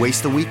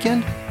 Waste the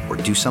weekend or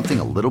do something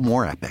a little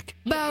more epic?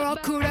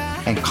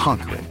 And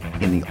conquer it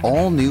in the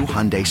all-new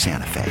Hyundai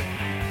Santa Fe.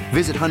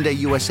 Visit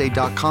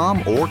HyundaiUSA.com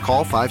or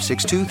call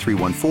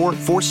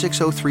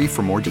 562-314-4603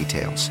 for more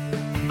details.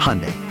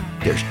 Hyundai,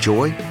 there's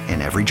joy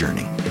in every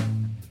journey.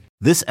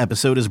 This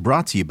episode is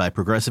brought to you by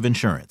Progressive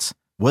Insurance.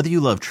 Whether you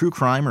love true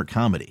crime or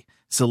comedy,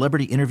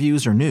 celebrity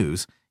interviews or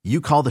news,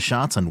 you call the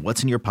shots on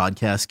what's in your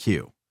podcast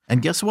queue.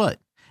 And guess what?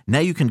 Now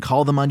you can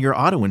call them on your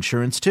auto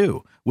insurance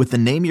too with the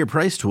Name Your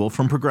Price tool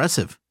from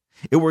Progressive.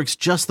 It works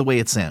just the way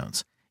it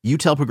sounds. You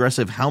tell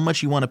Progressive how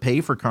much you want to pay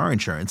for car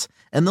insurance,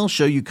 and they'll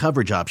show you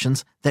coverage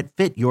options that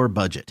fit your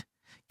budget.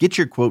 Get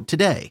your quote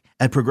today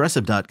at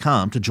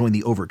Progressive.com to join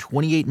the over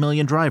 28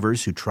 million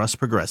drivers who trust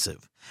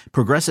Progressive.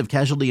 Progressive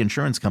Casualty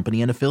Insurance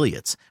Company and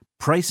Affiliates.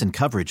 Price and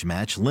coverage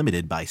match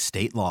limited by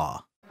state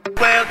law.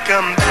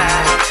 Welcome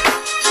back.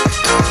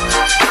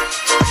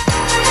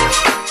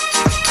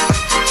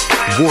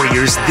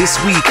 Warriors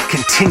This Week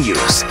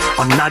continues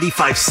on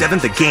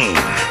 95.7 The Game.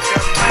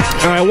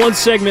 All right, one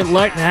segment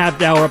left, half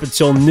hour up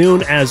until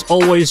noon. As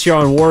always, here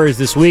on Warriors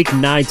This Week,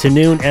 9 to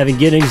noon. Evan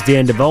Giddings,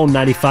 Dan Devone,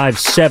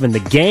 95.7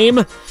 The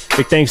Game.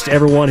 Big thanks to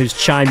everyone who's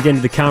chimed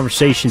into the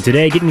conversation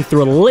today, getting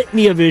through a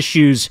litany of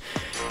issues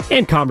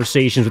and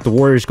conversations with the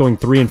Warriors going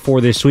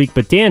 3-4 this week.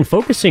 But Dan,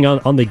 focusing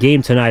on the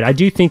game tonight, I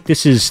do think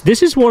this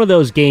is one of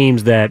those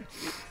games that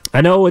I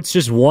know it's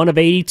just one of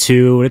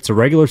 82, and it's a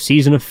regular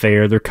season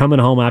affair. They're coming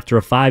home after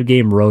a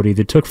 5-game roadie.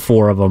 They took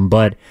 4 of them,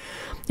 but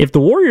if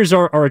the Warriors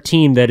are a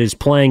team that is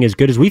playing as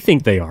good as we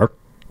think they are,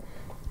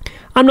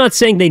 I'm not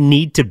saying they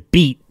need to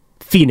beat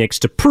Phoenix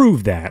to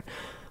prove that,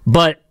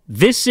 but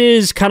this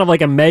is kind of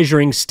like a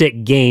measuring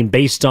stick game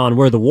based on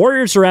where the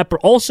Warriors are at, but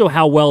also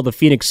how well the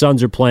Phoenix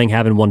Suns are playing,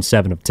 having won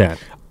 7 of 10.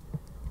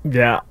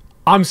 Yeah,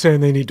 I'm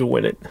saying they need to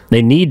win it.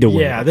 They need to win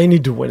it. Yeah, they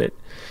need to win it.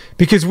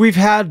 Because we've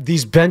had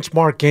these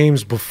benchmark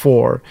games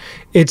before.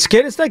 It's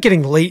not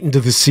getting late into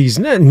the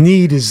season.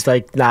 Need is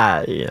like,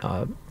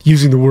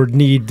 using the word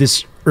need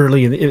this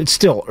early, it's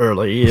still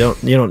early. You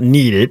don't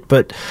need it.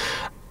 But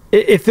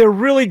if they're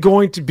really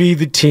going to be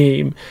the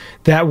team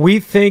that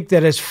we think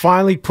that has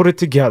finally put it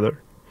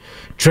together,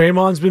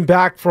 Draymond's been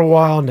back for a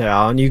while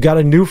now, and you got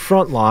a new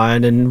front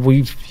line, and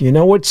you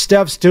know what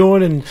Steph's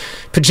doing, and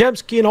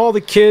Pajemski and all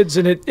the kids,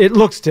 and it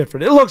looks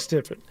different. It looks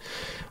different.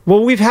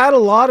 Well, we've had a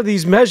lot of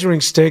these measuring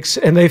sticks,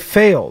 and they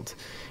failed.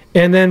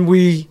 And then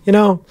we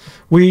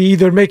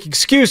either make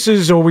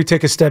excuses or we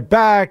take a step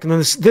back. And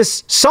then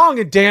this song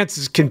and dance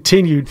has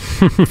continued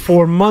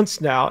for months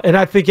now. And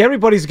I think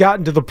everybody's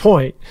gotten to the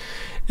point,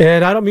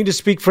 and I don't mean to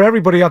speak for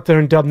everybody out there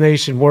in Dub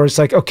Nation, where it's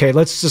like, okay,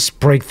 let's just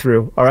break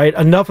through. All right,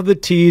 enough of the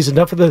tease,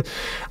 enough of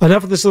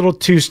this little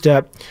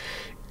two-step.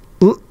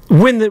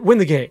 Win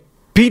the game.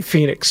 Beat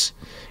Phoenix.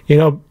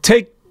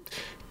 Take.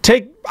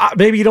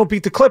 Maybe you don't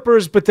beat the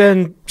Clippers, but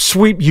then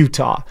sweep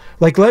Utah.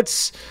 Like,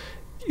 let's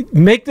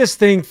make this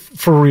thing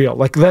for real.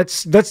 Like,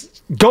 let's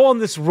go on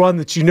this run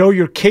that you know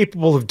you're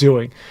capable of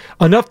doing.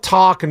 Enough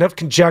talk, enough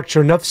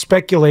conjecture, enough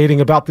speculating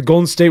about the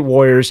Golden State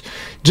Warriors.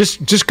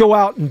 Just go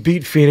out and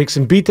beat Phoenix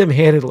and beat them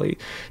handedly.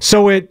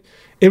 So it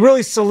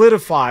really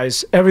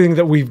solidifies everything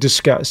that we've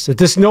discussed. That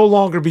this no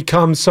longer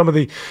becomes some of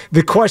the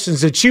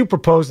questions that you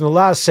proposed in the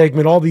last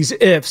segment, all these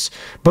ifs,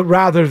 but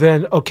rather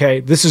than, okay,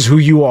 this is who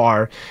you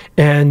are,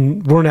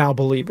 and we're now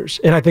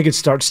believers. And I think it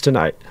starts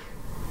tonight.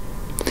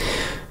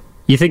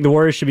 You think the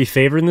Warriors should be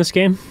favored in this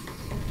game?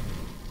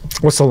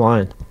 What's the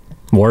line?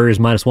 Warriors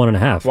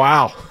 -1.5.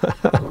 Wow.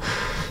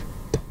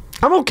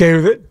 I'm okay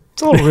with it.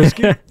 It's a little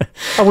risky.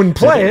 I wouldn't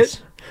play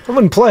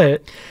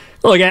it.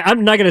 Look,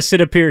 I'm not going to sit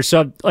up here.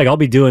 So, I'll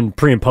be doing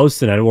pre and post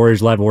tonight.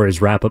 Warriors Live,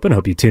 Warriors Wrap Up, and I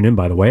hope you tune in.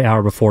 By the way,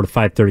 hour before the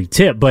 5:30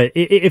 tip. But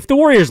if the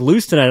Warriors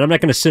lose tonight, I'm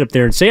not going to sit up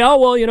there and say, "Oh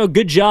well,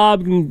 good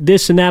job, and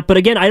this and that." But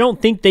again, I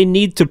don't think they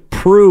need to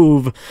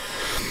prove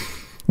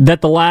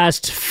that the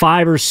last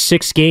 5 or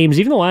 6 games,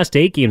 even the last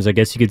 8 games, I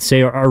guess you could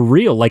say, are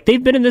real. Like,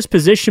 they've been in this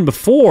position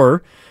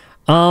before,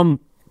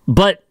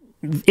 but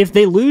if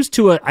they lose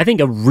to I think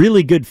a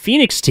really good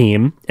Phoenix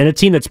team and a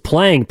team that's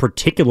playing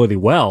particularly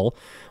well,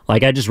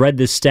 like I just read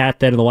this stat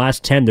that in the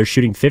last 10 they're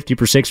shooting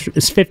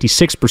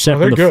 56%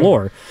 from the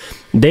floor.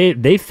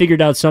 They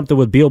figured out something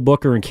with Beal,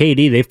 Booker, and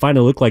KD. They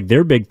finally look like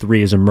their big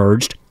three has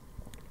emerged.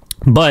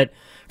 But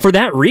for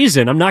that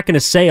reason, I'm not going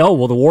to say, oh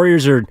well, the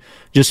Warriors are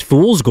just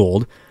fool's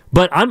gold.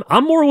 But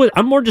I'm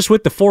more just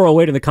with the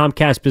 408 in the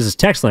Comcast Business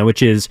text line,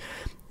 which is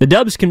the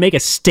Dubs can make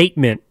a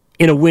statement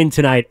in a win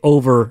tonight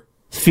over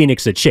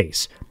Phoenix at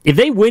Chase. If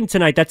they win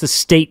tonight, that's a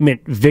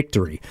statement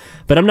victory.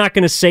 But I'm not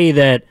going to say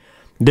that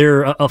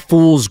they're a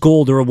fool's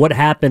gold or what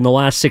happened the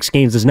last 6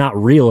 games is not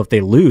real if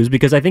they lose,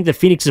 because I think the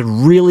Phoenix is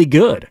really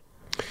good.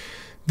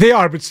 They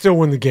are, but still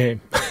win the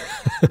game.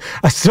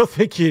 I still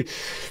think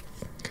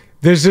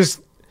there's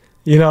just,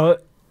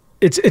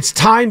 it's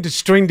time to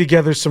string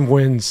together some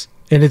wins.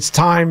 And it's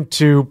time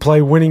to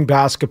play winning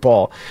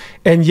basketball.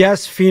 And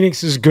yes,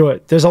 Phoenix is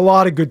good. There's a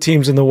lot of good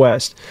teams in the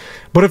West.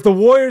 But if the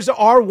Warriors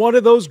are one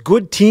of those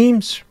good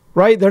teams,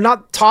 right? They're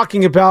not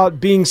talking about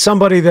being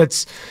somebody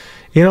that's,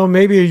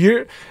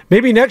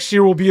 maybe next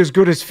year will be as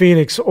good as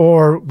Phoenix,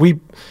 or we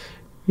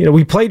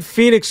played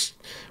Phoenix,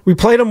 we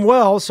played them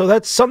well, so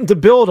that's something to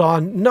build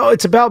on. No,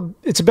 it's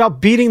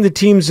about beating the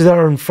teams that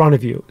are in front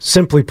of you,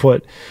 simply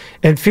put.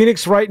 And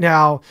Phoenix right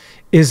now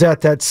is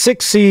at that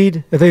 6th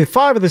seed. Are they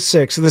 5 or the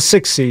 6? Or the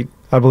 6th seed,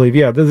 I believe.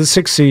 Yeah, they're the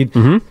 6th seed.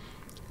 Mm-hmm.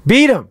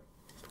 Beat them.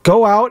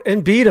 Go out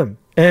and beat them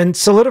and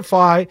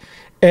solidify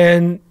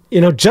and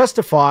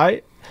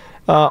justify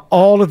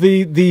all of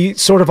the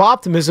sort of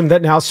optimism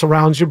that now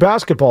surrounds your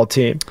basketball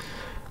team.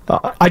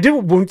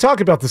 When we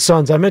talk about the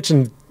Suns, I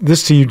mentioned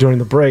this to you during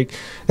the break.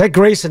 That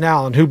Grayson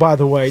Allen, who, by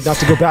the way, not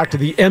to go back to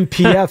the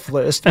MPF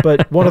list,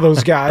 but one of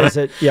those guys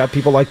that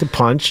people like to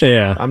punch.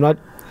 Yeah,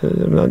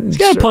 he's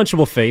got a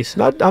punchable face.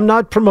 I'm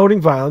not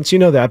promoting violence, you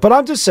know that. But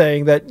I'm just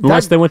saying that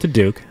unless they went to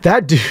Duke,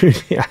 that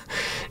dude,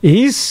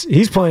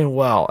 he's playing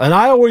well, and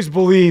I always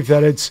believe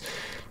that it's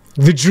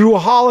the Drew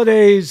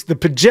Holidays, the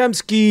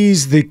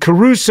Pajemskis, the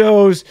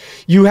Carusos.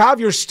 You have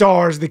your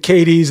stars, the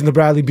KDs and the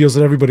Bradley Beals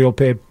that everybody will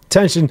pay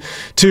attention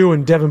to,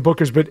 and Devin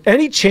Booker's. But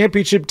any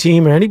championship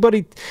team or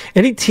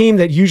any team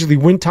that usually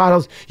win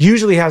titles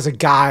usually has a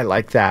guy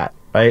like that.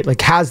 Right?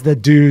 Like, has the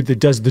dude that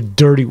does the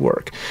dirty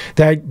work,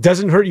 that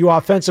doesn't hurt you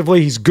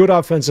offensively. He's good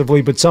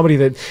offensively, but somebody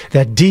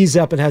that D's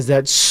up and has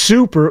that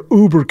super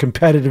uber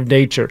competitive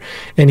nature.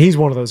 And he's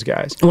one of those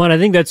guys. Well, and I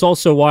think that's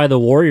also why the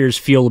Warriors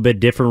feel a bit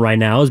different right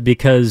now, is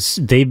because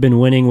they've been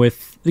winning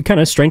with the kind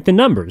of strength in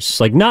numbers.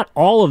 Like, not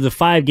all of the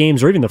 5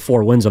 games or even the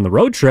 4 wins on the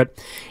road trip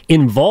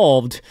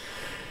involved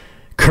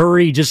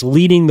Curry just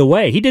leading the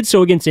way. He did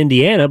so against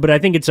Indiana, but I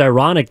think it's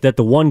ironic that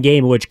the one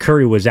game in which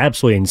Curry was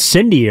absolutely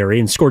incendiary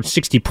and scored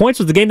 60 points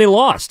was the game they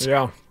lost.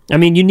 Yeah. I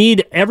mean, you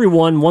need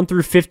everyone 1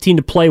 through 15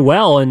 to play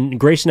well, and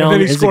Grayson Allen.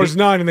 And then he scores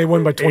 9 and they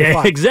win by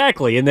 25.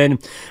 Exactly. And then,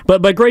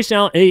 but Grayson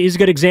Allen is a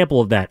good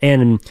example of that.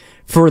 And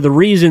for the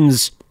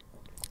reasons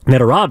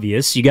that are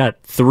obvious, you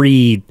got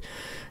 3,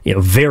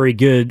 very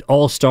good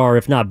all-star,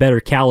 if not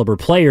better caliber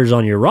players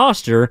on your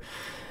roster.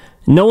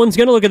 No one's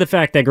going to look at the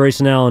fact that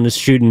Grayson Allen is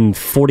shooting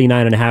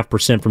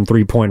 49.5% from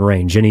three-point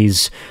range, and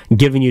he's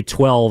giving you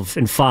 12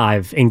 and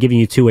 5 and giving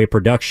you two-way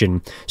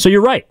production. So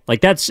you're right.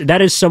 Like,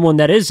 that is someone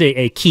that is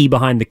a key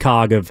behind the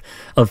cog of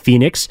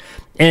Phoenix.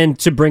 And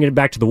to bring it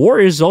back to the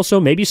Warriors is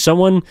also maybe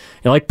someone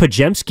like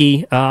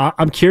Pajemski.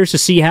 I'm curious to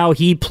see how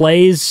he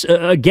plays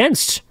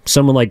against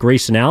someone like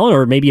Grayson Allen,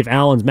 or maybe if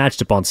Allen's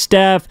matched up on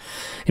Steph,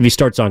 if he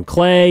starts on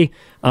Clay.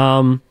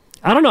 I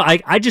don't know.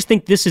 I just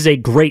think this is a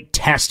great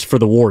test for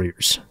the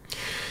Warriors.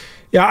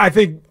 Yeah, I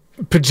think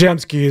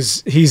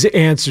Pajemski he's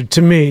answered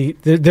to me.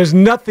 There's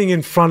nothing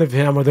in front of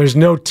him, or there's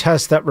no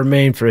test that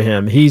remain for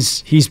him.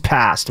 He's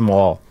passed them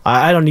all.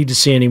 I don't need to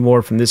see any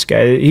more from this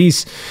guy.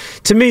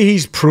 To me,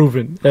 he's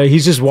proven.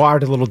 He's just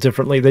wired a little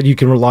differently, that you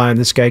can rely on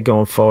this guy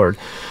going forward.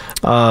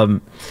 I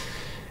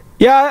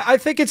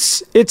think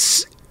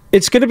it's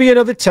going to be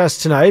another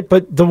test tonight,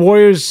 but the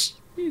Warriors,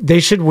 they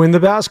should win the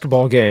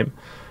basketball game.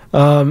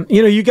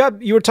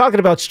 You were talking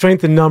about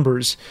strength in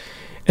numbers,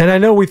 and I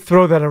know we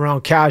throw that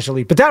around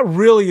casually, but that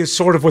really is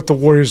sort of what the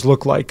Warriors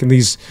look like in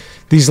these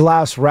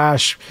last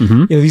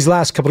these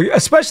last couple of,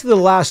 especially the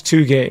last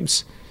 2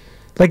 games.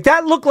 Like,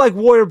 that looked like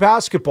Warrior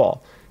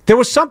basketball. There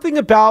was something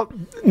about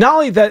not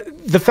only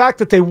the fact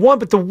that they won,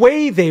 but the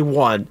way they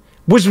won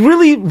was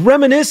really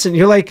reminiscent.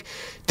 You're like,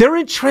 they're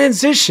in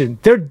transition.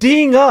 They're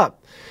D'ing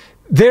up.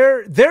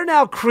 They're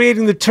now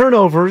creating the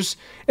turnovers,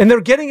 and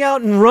they're getting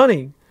out and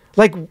running.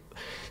 Like,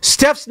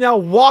 Steph's now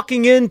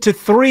walking into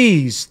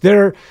threes.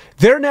 They're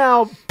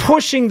now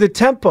pushing the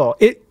tempo.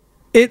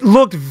 It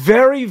looked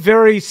very,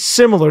 very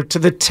similar to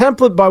the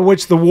template by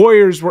which the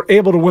Warriors were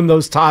able to win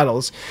those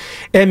titles.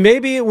 And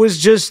maybe it was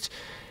just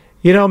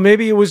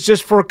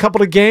for a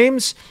couple of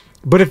games.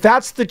 But if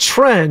that's the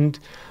trend,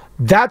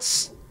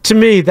 to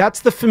me,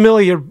 that's the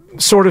familiar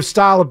sort of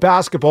style of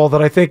basketball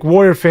that I think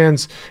Warrior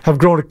fans have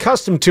grown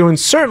accustomed to, and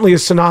certainly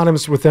is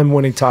synonymous with them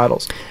winning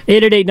titles.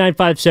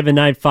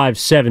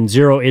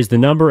 888-957-9570 is the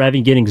number.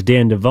 Evan Giddings,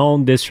 Dan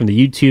Devone. This from the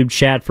YouTube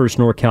chat. First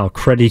NorCal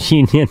Credit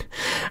Union.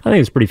 I think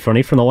it's pretty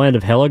funny. From the land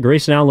of Hella,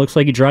 Grayson Allen looks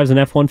like he drives an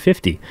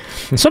F-150.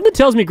 Something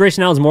tells me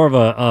Grayson Allen's more of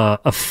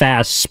a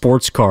fast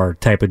sports car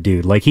type of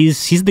dude. Like,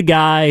 he's the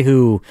guy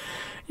who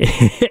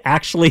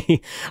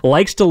actually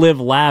likes to live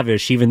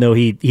lavish, even though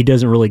he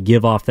doesn't really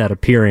give off that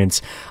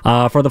appearance.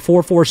 For the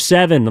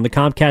 447 on the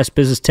Comcast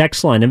Business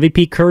text line,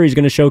 MVP Curry is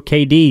going to show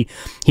KD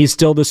he's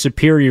still the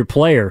superior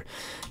player.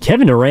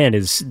 Kevin Durant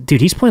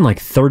he's playing like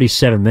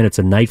 37 minutes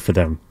a night for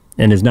them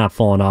and is not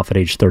falling off at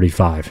age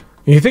 35.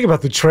 You think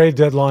about the trade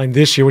deadline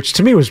this year, which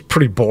to me was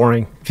pretty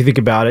boring, if you think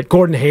about it.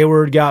 Gordon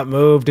Hayward got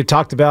moved. It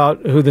talked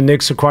about who the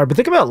Knicks acquired. But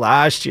think about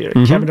last year.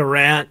 Kevin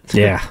Durant.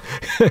 Yeah.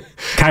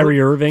 Kyrie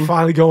Irving.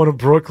 Finally going to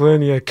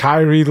Brooklyn. Yeah,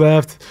 Kyrie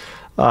left.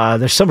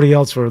 There's somebody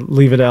else we're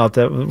leaving out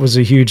that was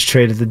a huge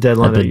trade at the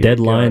deadline. At the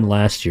deadline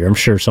last year. I'm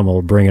sure someone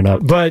will bring it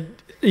up. But,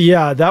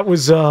 yeah, that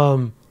was...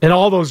 and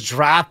all those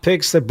draft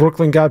picks that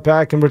Brooklyn got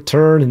back in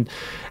return.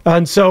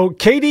 And so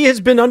KD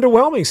has been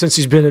underwhelming since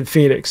he's been at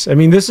Phoenix. I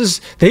mean,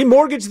 they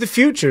mortgaged the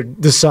future,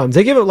 the Suns.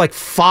 They gave it like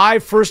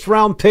 5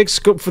 first-round picks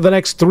for the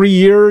next 3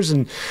 years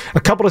and a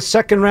couple of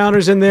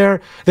second-rounders in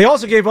there. They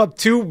also gave up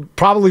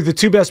probably the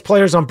 2 best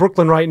players on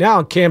Brooklyn right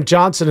now, Cam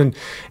Johnson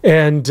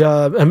and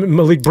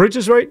Malik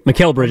Bridges, right?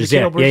 Mikal Bridges,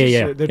 yeah.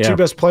 They're 2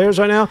 best players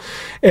right now.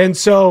 And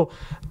so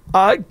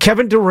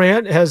Kevin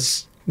Durant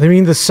has... I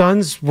mean, the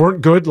Suns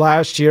weren't good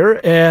last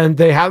year, and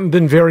they haven't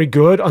been very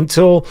good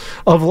until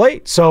of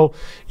late. So,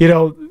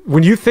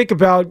 when you think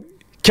about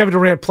Kevin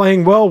Durant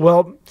playing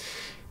well,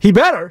 he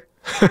better,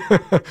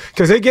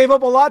 because they gave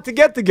up a lot to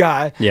get the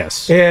guy.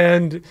 Yes.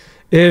 And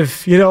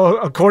if,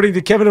 according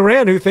to Kevin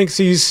Durant, who thinks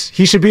he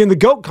should be in the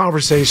GOAT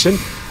conversation,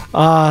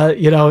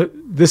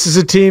 this is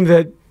a team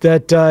that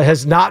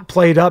has not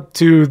played up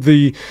to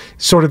the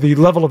sort of the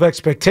level of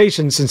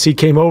expectation since he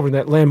came over in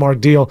that landmark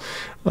deal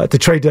at the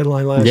trade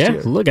deadline last year.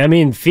 Yeah, look, I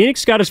mean,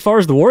 Phoenix got as far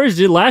as the Warriors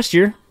did last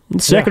year in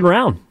the second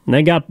round. And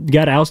they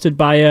got ousted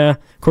by, of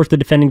course, the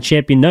defending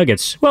champion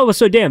Nuggets. Well,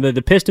 so damn,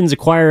 the Pistons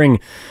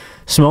acquiring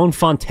Simone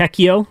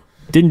Fontecchio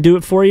didn't do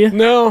it for you?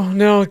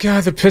 No,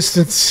 God, the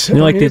Pistons.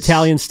 The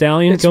Italian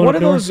Stallion? It's one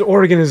of those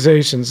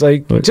organizations,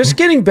 just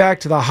getting back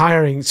to the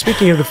hiring,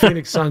 speaking of the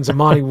Phoenix Suns,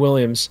 Amani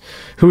Williams,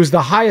 who is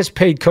the highest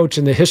paid coach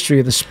in the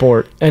history of the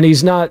sport, and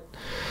he's not...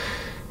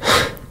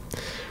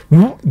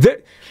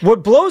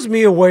 What blows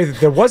me away that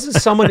there wasn't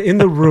someone in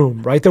the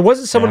room, right? There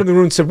wasn't someone in the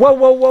room who said,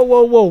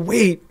 whoa,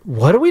 wait,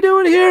 what are we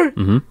doing here?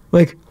 Mm-hmm.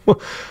 Like,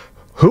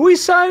 who we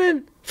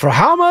signing? For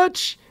how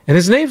much? And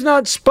his name's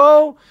not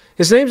Spo.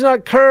 His name's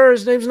not Kerr.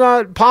 His name's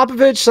not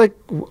Popovich. Like,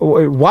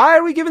 why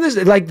are we giving this?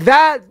 Like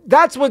that.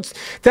 That's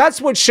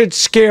what should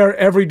scare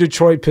every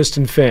Detroit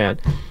Piston fan.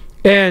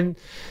 And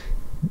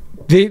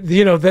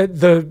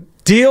the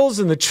deals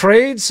and the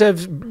trades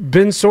have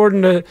been sort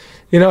of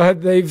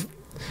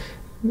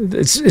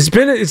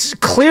It's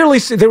clearly,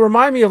 they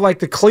remind me of like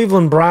the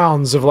Cleveland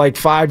Browns of like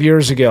 5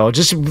 years ago.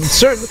 Just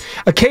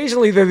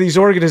occasionally there are these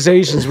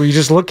organizations where you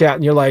just look at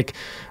and you're like,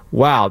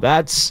 wow,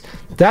 that's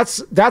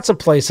a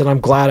place that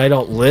I'm glad I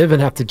don't live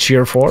and have to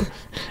cheer for.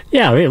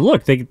 Yeah, I mean,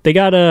 look, they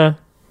got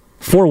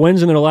 4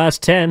 wins in their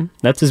last 10.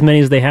 That's as many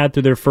as they had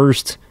through their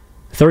first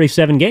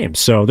 37 games.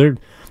 So they're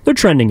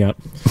trending up.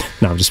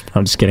 No, I'm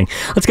just kidding.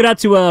 Let's get out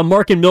to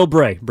Mark and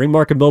Millbrae. Bring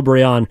Mark and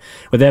Millbrae on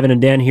with Evan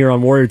and Dan here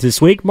on Warriors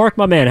This Week. Mark,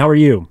 my man, how are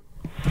you?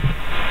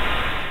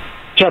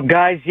 What's up,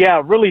 guys?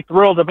 Yeah, really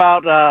thrilled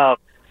about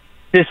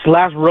this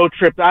last road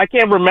trip. I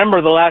can't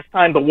remember the last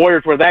time the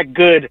Warriors were that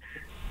good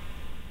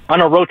on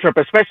a road trip,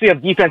 especially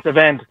at defensive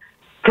end.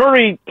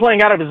 Curry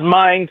playing out of his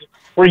mind.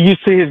 We're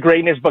used to his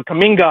greatness, but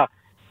Kuminga,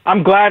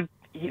 I'm glad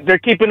they're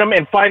keeping him,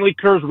 and finally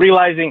Kerr's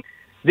realizing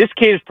this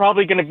kid is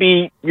probably going to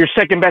be your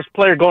second-best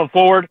player going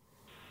forward.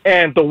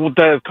 And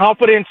the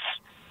confidence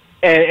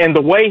and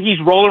the way he's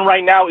rolling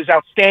right now is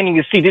outstanding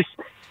to see.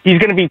 He's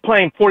going to be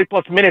playing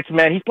 40-plus minutes,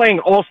 man. He's playing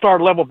all-star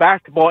level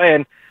basketball,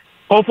 and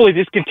hopefully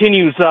this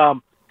continues.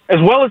 As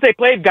well as they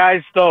played,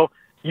 guys, though,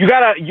 you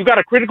got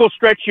a critical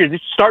stretch here.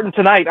 This is starting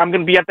tonight. I'm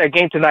going to be at that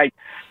game tonight.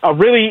 A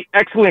really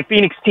excellent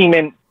Phoenix team,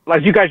 and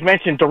as you guys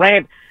mentioned,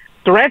 Durant's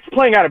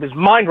playing out of his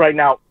mind right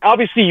now.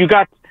 Obviously, you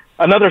got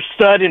another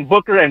stud in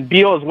Booker and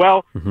Beal as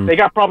well. Mm-hmm. They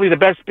got probably the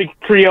best big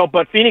trio,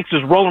 but Phoenix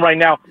is rolling right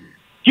now.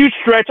 Huge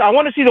stretch. I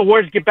want to see the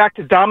Warriors get back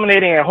to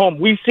dominating at home.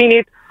 We've seen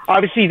it.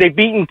 Obviously, they've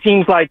beaten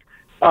teams like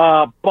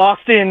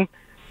Boston,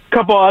 a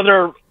couple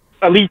other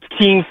elite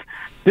teams.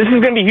 This is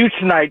going to be huge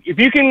tonight. If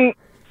you can,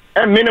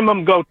 at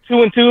minimum, go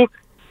 2-2,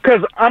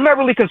 because I'm not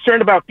really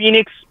concerned about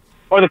Phoenix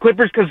or the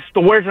Clippers because the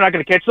Warriors are not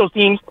going to catch those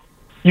teams.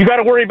 You got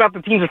to worry about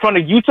the teams in front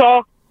of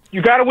Utah.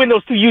 You got to win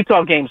those 2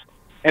 Utah games,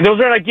 and those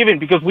are not given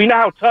because we know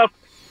how tough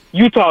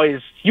Utah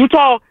is.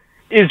 Utah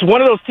is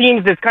one of those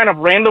teams that's kind of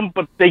random,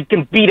 but they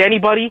can beat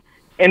anybody.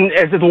 And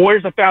as the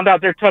Warriors have found out,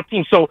 they're a tough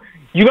team. So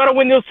you got to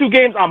win those 2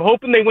 games. I'm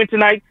hoping they win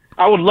tonight.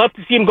 I would love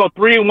to see them go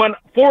 3-1.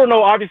 4-0,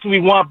 obviously we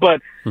want,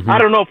 but I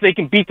don't know if they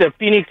can beat the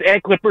Phoenix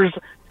and Clippers.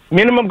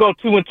 Minimum go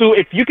 2-2.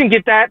 If you can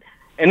get that,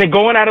 and then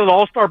going out of the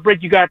All-Star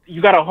break, you got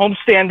a home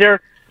stand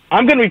there.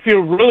 I'm going to feel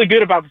really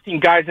good about the team,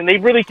 guys, and they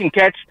really can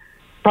catch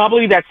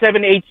probably that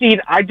 7-8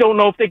 seed. I don't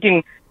know if they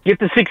can get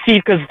the 6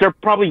 seed because they're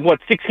probably,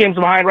 6 games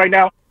behind right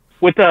now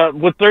with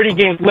 30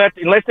 games left,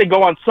 unless they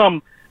go on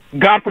some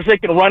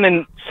godforsaken run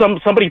and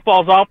somebody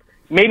falls off.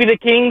 Maybe the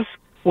Kings,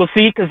 we'll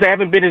see, because they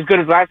haven't been as good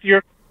as last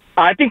year.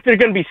 I think they're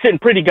going to be sitting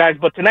pretty, guys,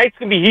 but tonight's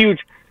going to be huge.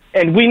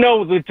 And we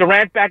know with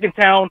Durant back in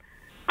town,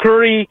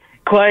 Curry,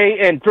 Clay,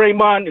 and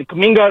Draymond, and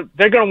Kuminga,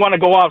 they're going to want to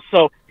go off.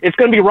 So it's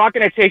going to be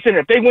rocking excitation.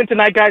 If they win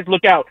tonight, guys,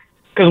 look out.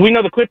 Because we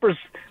know the Clippers,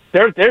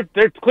 their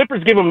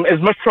Clippers give them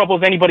as much trouble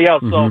as anybody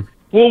else. So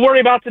we'll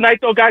worry about tonight,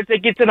 though, guys. They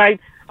get tonight.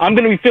 I'm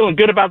going to be feeling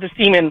good about this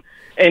team and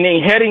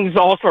heading to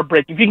the All-Star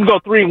break. If you can go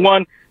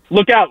 3-1,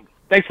 look out.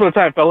 Thanks for the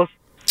time, fellas.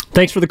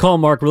 Thanks for the call,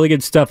 Mark. Really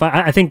good stuff.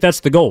 I think that's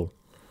the goal.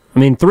 I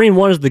mean,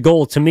 3-1 is the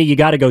goal. To me, you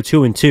got to go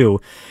 2-2.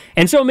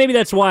 And so maybe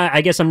that's why I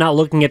guess I'm not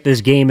looking at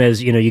this game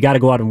as, you got to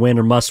go out and win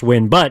or must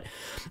win. But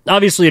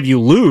obviously, if you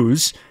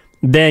lose,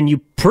 then you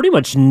pretty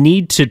much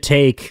need to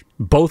take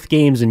both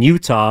games in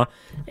Utah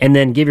and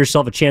then give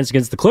yourself a chance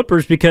against the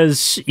Clippers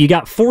because you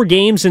got 4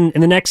 games in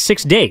the next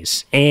 6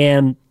 days.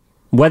 And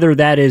whether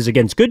that is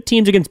against good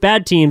teams, against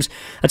bad teams,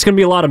 that's going to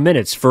be a lot of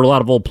minutes for a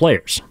lot of old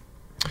players.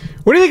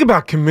 What do you think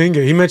about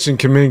Kuminga? He mentioned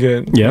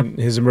Kuminga and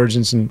his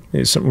emergence, and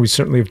it's something we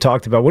certainly have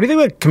talked about. What do you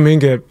think about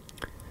Kuminga,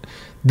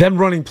 them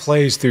running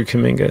plays through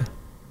Kuminga?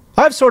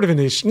 I have sort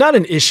of not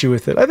an issue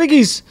with it. I think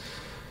he's,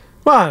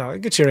 I don't know,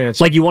 get your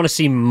answer. Like you want to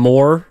see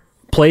more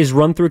plays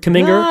run through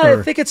Kuminga? No,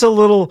 I think it's a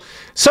little,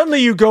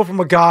 suddenly you go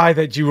from a guy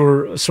that you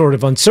were sort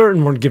of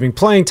uncertain, weren't giving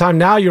playing time,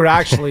 now you're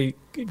actually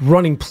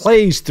running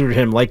plays through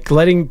him, like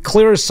letting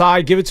clear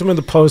aside, give it to him in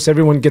the post,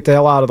 everyone get the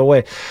hell out of the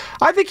way.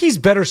 I think he's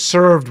better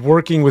served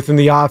working within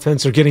the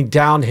offense or getting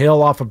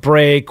downhill off a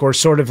break or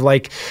sort of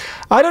like,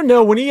 I don't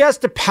know, when he has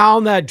to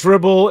pound that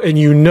dribble and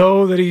you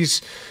know that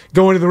he's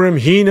going to the rim,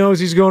 he knows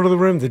he's going to the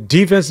rim, the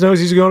defense knows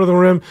he's going to the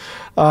rim.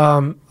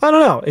 I don't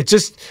know.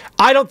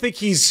 I don't think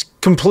he's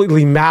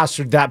completely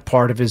mastered that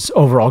part of his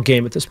overall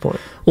game at this point.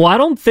 Well,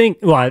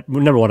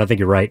 number one, I think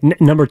you're right.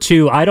 Number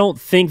two, I don't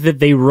think that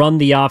they run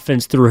the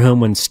offense through him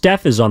when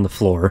Steph is on the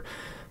floor.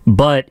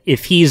 But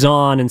if he's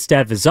on and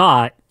Steph is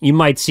out, you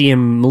might see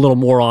him a little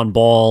more on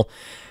ball.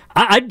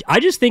 I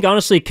just think,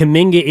 honestly,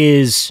 Kuminga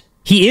is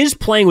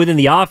playing within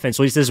the offense.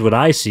 At least this is what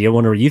I see. I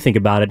wonder what you think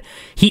about it.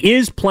 He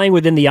is playing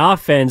within the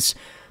offense.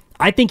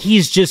 I think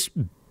he's just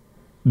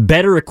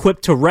better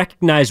equipped to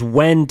recognize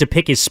when to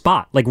pick his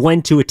spot, like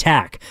when to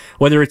attack,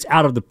 whether it's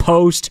out of the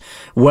post,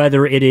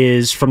 whether it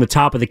is from the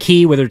top of the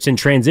key, whether it's in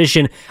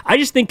transition. I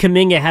just think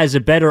Kuminga has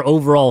a better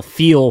overall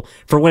feel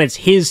for when it's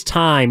his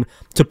time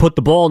to put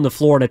the ball on the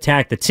floor and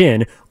attack the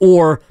tin,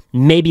 or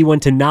maybe when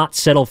to not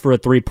settle for a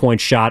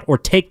three-point shot or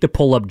take the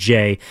pull-up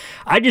J.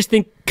 I just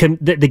think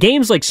the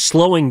game's like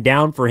slowing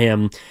down for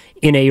him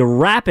in a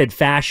rapid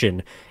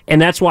fashion, and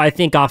that's why I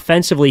think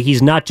offensively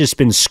he's not just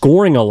been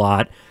scoring a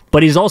lot,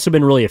 but he's also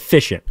been really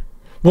efficient.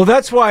 Well,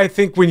 that's why I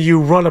think when you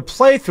run a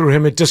play through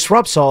him, it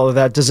disrupts all of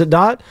that, does it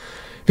not?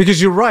 Because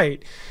you're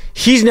right.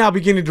 He's now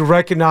beginning to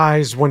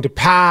recognize when to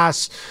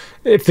pass.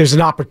 If there's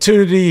an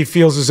opportunity, he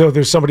feels as though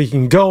there's somebody he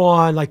can go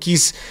on. Like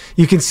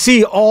you can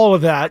see all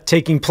of that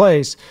taking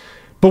place.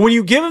 But when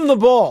you give him the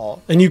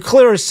ball and you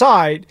clear his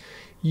side,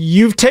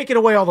 you've taken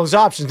away all those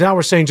options. Now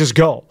we're saying just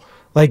go.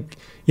 Like,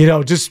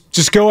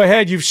 just go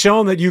ahead. You've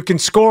shown that you can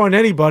score on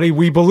anybody.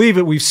 We believe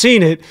it. We've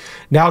seen it.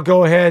 Now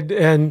go ahead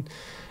and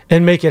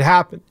make it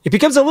happen. It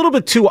becomes a little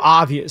bit too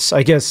obvious,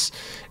 I guess.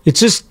 It's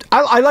just,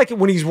 I like it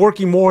when he's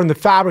working more in the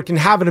fabric and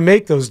having to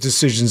make those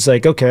decisions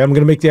like, okay, I'm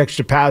going to make the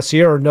extra pass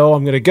here, or no,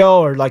 I'm going to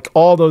go, or like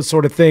all those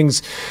sort of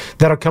things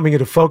that are coming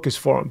into focus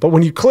for him. But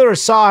when you clear a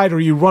side or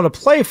you run a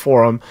play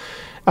for him,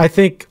 I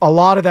think a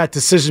lot of that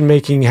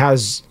decision-making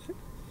has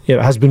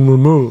been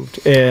removed,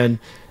 and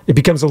it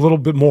becomes a little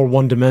bit more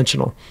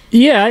one-dimensional.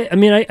 Yeah, I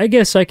mean, I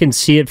guess I can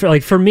see it.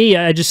 For me,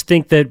 I just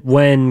think that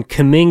when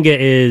Kuminga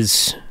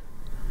is...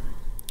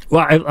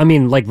 Well, I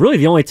mean, like really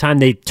the only time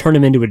they turn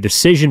him into a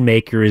decision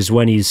maker is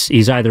when he's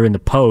either in the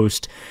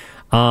post.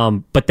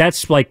 But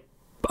that's like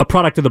a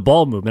product of the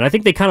ball movement. I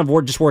think they kind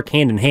of just work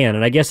hand in hand,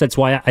 and I guess that's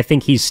why I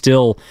think he's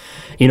still,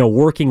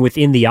 working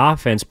within the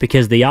offense,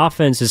 because the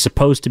offense is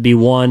supposed to be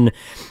one,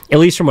 at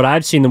least from what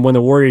I've seen them when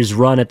the Warriors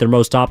run at their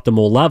most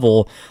optimal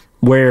level,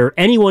 where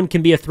anyone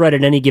can be a threat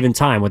at any given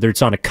time, whether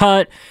it's on a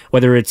cut,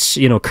 whether it's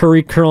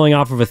Curry curling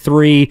off of a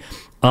three,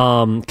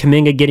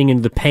 Kuminga getting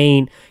into the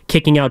paint,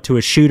 kicking out to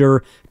a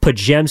shooter,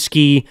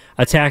 Podziemski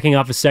attacking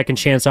off a second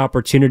chance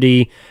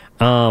opportunity.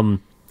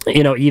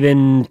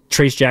 Even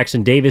Trace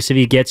Jackson Davis, if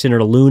he gets in,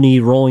 or Looney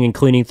rolling and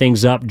cleaning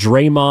things up.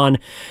 Draymond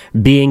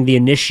being the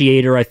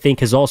initiator, I think,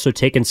 has also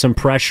taken some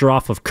pressure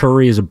off of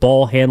Curry as a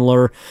ball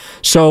handler.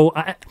 So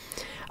I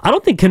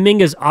don't think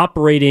Kuminga's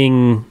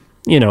operating,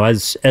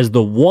 as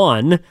the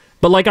one,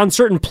 but like on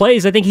certain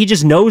plays, I think he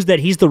just knows that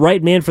he's the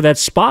right man for that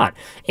spot.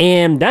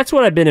 And that's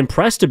what I've been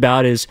impressed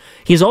about, is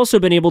he's also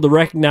been able to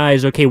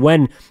recognize, okay,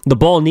 when the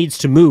ball needs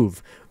to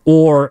move,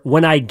 or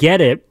when I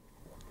get it,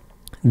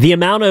 the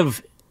amount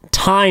of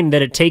time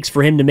that it takes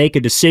for him to make a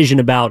decision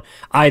about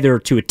either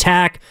to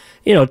attack,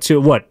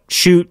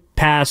 shoot,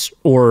 pass,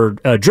 or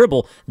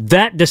dribble,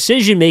 that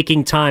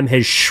decision-making time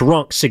has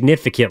shrunk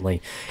significantly.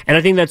 And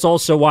I think that's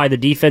also why the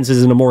defense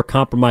is in a more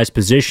compromised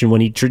position when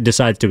he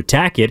decides to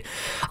attack it.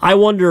 I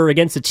wonder,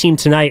 against a team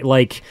tonight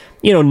like,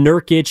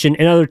 Nurkic and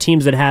other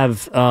teams that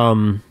have,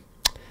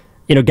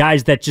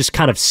 guys that just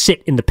kind of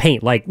sit in the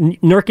paint. Like,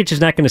 Nurkic is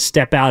not going to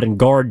step out and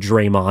guard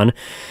Draymond,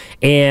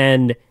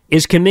 and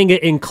is Kuminga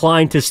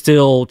inclined to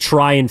still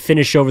try and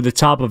finish over the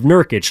top of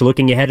Nurkic,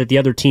 looking ahead at the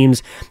other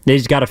teams that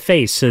he's got to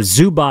face?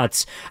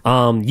 Zubats,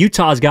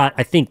 Utah's got,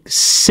 I think,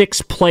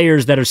 6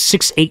 players that are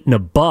 6'8" and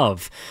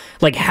above.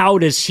 Like, how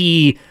does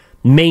he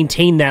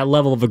maintain that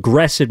level of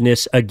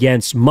aggressiveness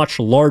against much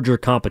larger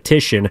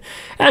competition,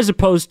 as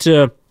opposed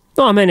to,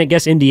 I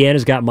guess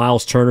Indiana's got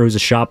Miles Turner, who's a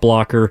shot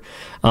blocker.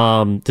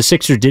 The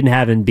Sixers didn't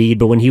have Embiid,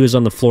 but when he was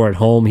on the floor at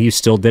home, he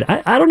still did.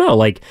 I don't know.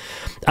 Like,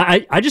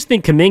 I just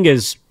think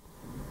Kuminga's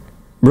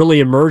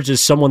really emerged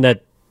as someone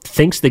that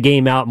thinks the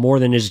game out more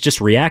than is just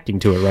reacting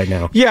to it right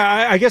now.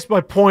 Yeah, I guess my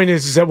point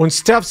is that when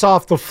Steph's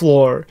off the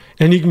floor,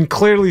 and you can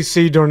clearly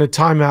see during a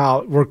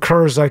timeout where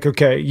Kerr's like,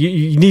 okay,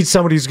 you need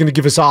somebody who's going to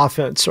give us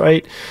offense,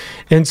 right?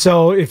 And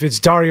so if it's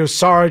Dario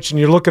Saric and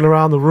you're looking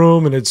around the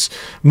room and it's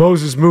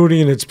Moses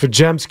Moody and it's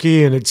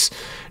Podziemski and it's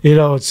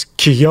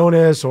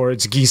Quinones or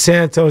it's Guy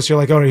Santos, you're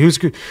like, all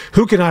right,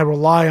 who can I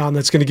rely on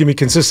that's going to give me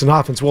consistent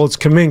offense? Well, it's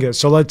Kuminga.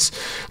 So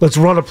let's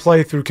run a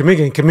play through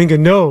Kuminga. And Kuminga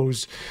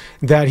knows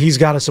that he's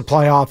got to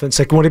supply offense.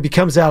 Like, when it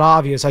becomes that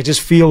obvious, I just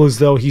feel as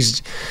though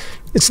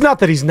it's not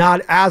that he's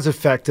not as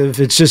effective.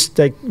 It's just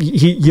like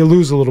you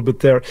lose a little bit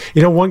there.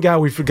 One guy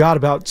we forgot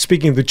about,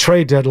 speaking of the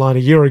trade deadline a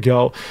year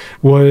ago,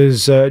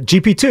 was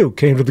GP2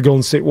 came to the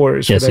Golden State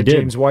Warriors for that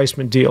James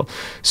Wiseman deal.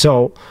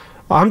 So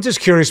I'm just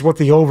curious what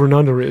the over and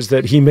under is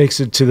that he makes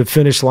it to the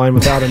finish line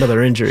without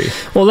another injury.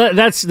 Well,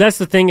 that's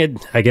the thing.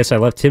 I guess I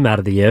left him out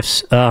of the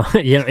ifs.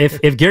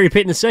 If Gary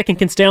Payton II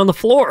can stay on the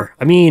floor,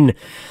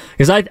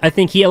 because I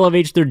think he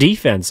elevates their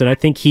defense, and I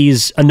think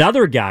he's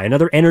another guy,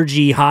 another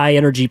high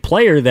energy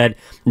player that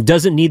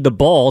doesn't need the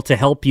ball to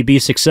help you be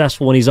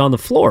successful when he's on the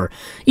floor,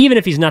 even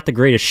if he's not the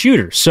greatest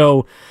shooter.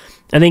 So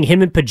I think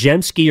him and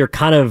Podziemski are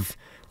kind of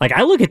like,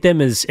 I look at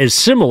them as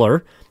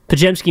similar.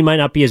 Podziemski might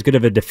not be as good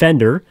of a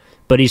defender,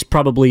 but he's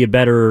probably a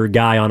better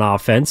guy on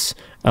offense,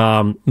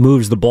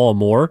 moves the ball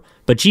more.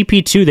 But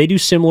GP2, they do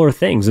similar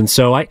things. And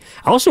so I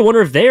also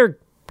wonder if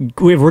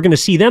we're going to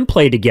see them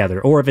play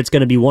together, or if it's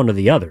going to be one or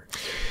the other.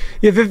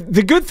 Yeah,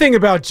 the good thing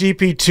about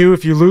GP2,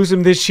 if you lose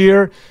him this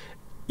year,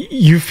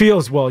 you feel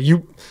as well.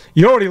 You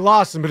already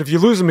lost him, but if you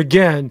lose him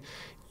again,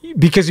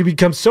 because you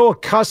become so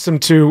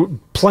accustomed to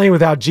playing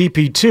without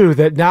GP2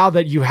 that now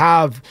that you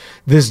have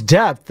this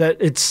depth, that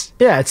it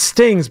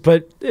stings,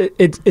 but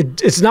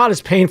it's not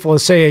as painful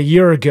as, say, a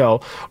year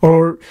ago,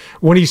 or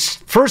when he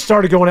first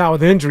started going out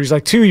with injuries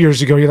like 2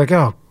 years ago. You're like,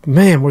 oh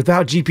man,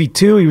 without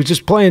GP2, he was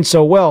just playing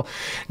so well.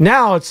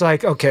 Now it's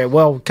like, okay,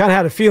 well, kind of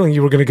had a feeling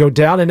you were going to go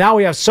down, and now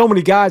we have so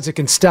many guys that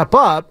can step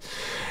up,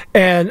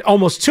 and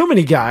almost too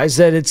many guys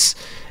that it's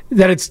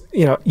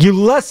you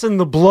lessen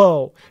the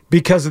blow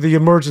because of the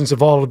emergence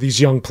of all of these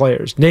young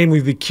players,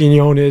 namely the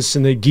Quinones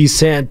and the Guy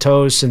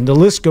Santos, and the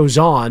list goes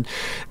on,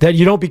 that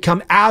you don't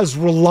become as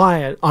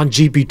reliant on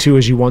GP2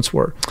 as you once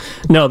were.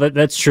 No,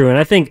 that's true. And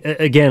I think,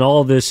 again,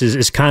 all of this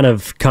is kind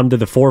of come to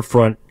the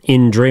forefront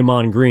in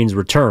Draymond Green's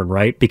return,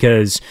 right?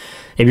 Because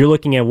if you're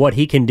looking at what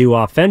he can do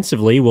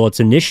offensively, well, it's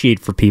initiate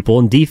for people,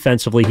 and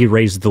defensively he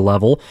raised the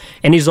level.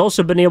 And he's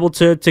also been able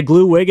to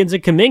glue Wiggins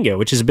and Kuminga,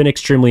 which has been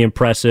extremely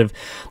impressive.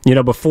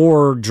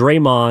 Before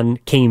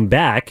Draymond came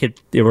back,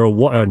 they were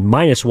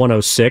minus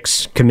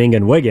 106, Kuminga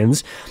and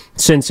Wiggins.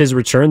 Since his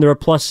return, they're a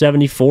plus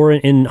 74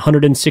 in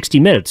 160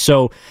 minutes.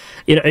 So,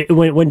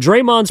 when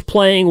Draymond's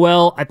playing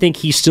well, I think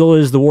he still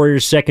is the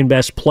Warriors' second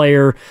best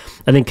player.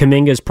 I think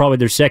Kuminga is probably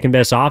their second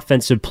best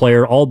offensive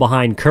player, all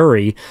behind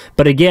Curry.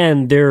 But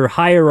again, their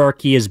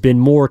hierarchy has been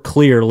more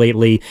clear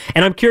lately,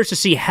 and I'm curious to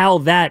see how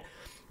that,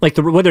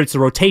 whether it's the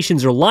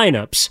rotations or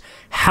lineups,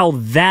 how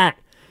that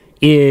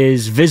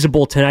is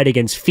visible tonight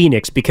against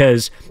Phoenix,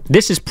 because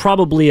this is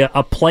probably a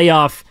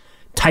playoff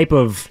type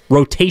of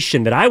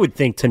rotation that I would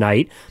think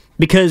tonight,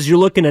 because you're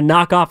looking to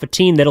knock off a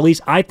team that, at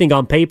least I think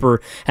on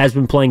paper, has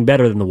been playing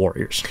better than the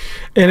Warriors.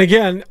 And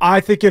again, I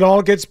think it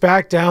all gets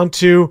back down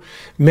to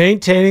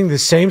maintaining the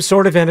same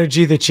sort of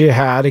energy that you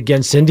had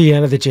against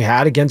Indiana, that you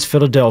had against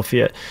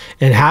Philadelphia.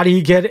 And how do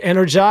you get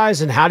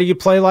energized, and how do you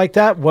play like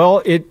that?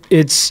 Well,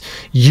 it's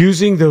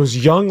using those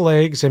young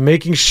legs and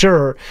making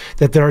sure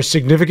that there are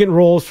significant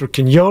roles for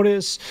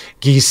Quinones,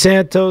 Guy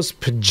Santos,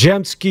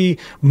 Pajemski,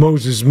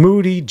 Moses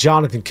Moody,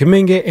 Jonathan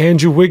Kuminga,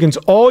 Andrew Wiggins.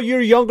 All your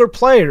younger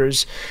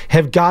players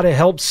have got to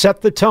help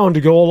set the tone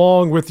to go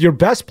along with your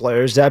best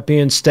players, that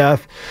being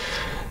Steph,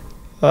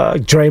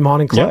 Draymond,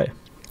 and Clay.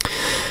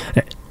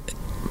 Yep.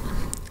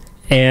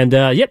 And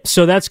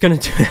so that's gonna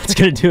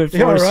do it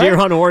for us here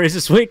on Warriors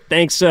This Week.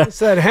 Thanks. It's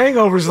that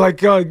hangover's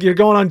like you're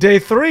going on day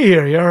 3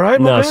 here. You all right?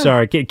 No,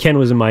 sorry, Ken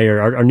was in my ear.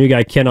 Our new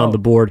guy Ken on the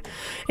board,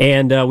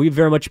 and we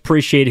very much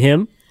appreciate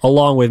him,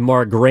 along with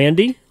Mark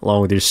Grandy,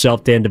 along with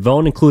yourself, Dan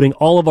Devone, including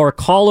all of our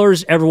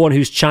callers, everyone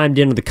who's chimed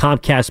in on the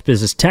Comcast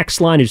Business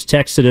text line, who's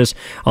texted us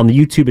on the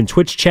YouTube and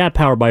Twitch chat,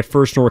 powered by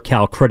First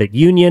NorCal Credit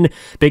Union.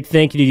 Big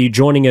thank you to you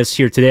joining us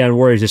here today on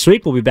Warriors This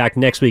Week. We'll be back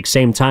next week,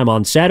 same time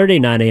on Saturday,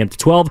 9 a.m. to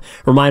 12.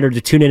 Reminder to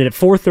tune in at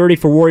 4:30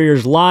 for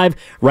Warriors Live,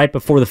 right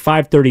before the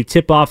 5:30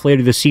 tip-off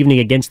later this evening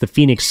against the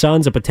Phoenix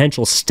Suns. A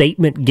potential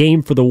statement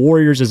game for the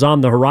Warriors is on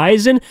the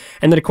horizon.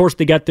 And then, of course,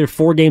 they got their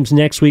 4 games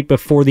next week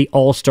before the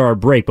All-Star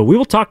break. But we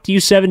will talk to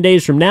you 7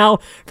 days from now.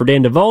 For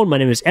Dan Devone, my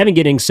name is Evan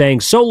Giddings,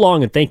 saying so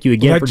long and thank you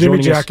again for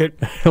joining us.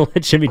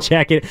 Let Jimmy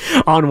Jacket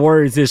on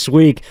Warriors This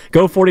Week.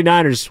 Go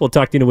 49ers. We'll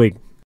talk to you in a week.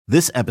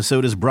 This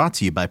episode is brought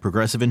to you by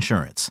Progressive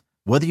Insurance.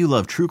 Whether you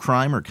love true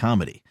crime or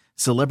comedy,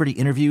 celebrity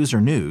interviews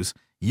or news,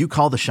 you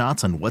call the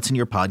shots on what's in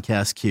your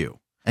podcast queue.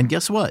 And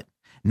guess what?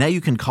 Now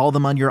you can call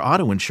them on your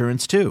auto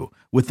insurance too,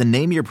 with the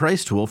Name Your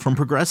Price tool from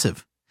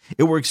Progressive.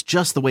 It works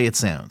just the way it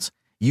sounds.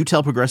 You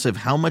tell Progressive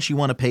how much you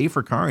want to pay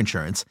for car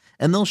insurance,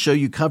 and they'll show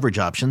you coverage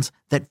options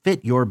that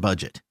fit your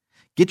budget.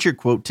 Get your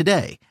quote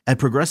today at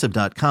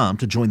Progressive.com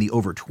to join the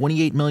over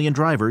 28 million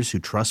drivers who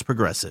trust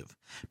Progressive.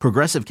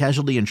 Progressive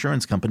Casualty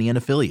Insurance Company and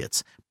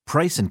Affiliates.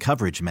 Price and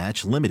coverage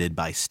match limited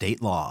by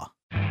state law.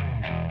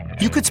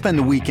 You could spend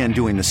the weekend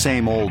doing the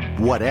same old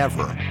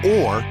whatever,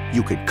 or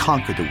you could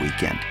conquer the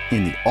weekend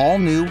in the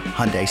all-new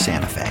Hyundai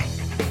Santa Fe.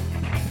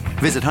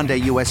 Visit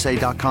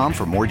HyundaiUSA.com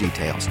for more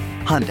details.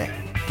 Hyundai.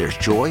 There's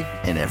joy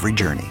in every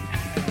journey.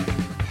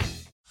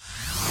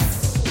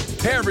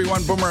 Hey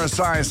everyone, Boomer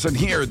Esiason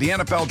here. The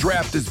NFL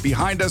Draft is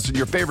behind us and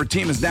your favorite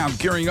team is now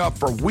gearing up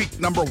for week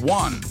number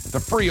 1. The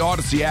free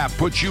Odyssey app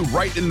puts you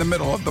right in the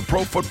middle of the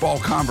pro football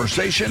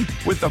conversation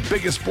with the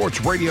biggest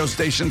sports radio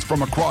stations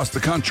from across the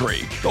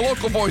country. The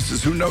local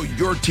voices who know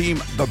your team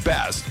the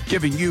best,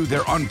 giving you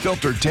their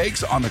unfiltered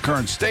takes on the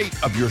current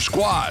state of your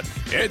squad.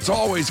 It's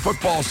always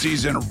football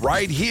season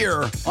right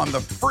here on the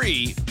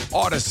free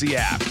Odyssey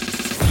app.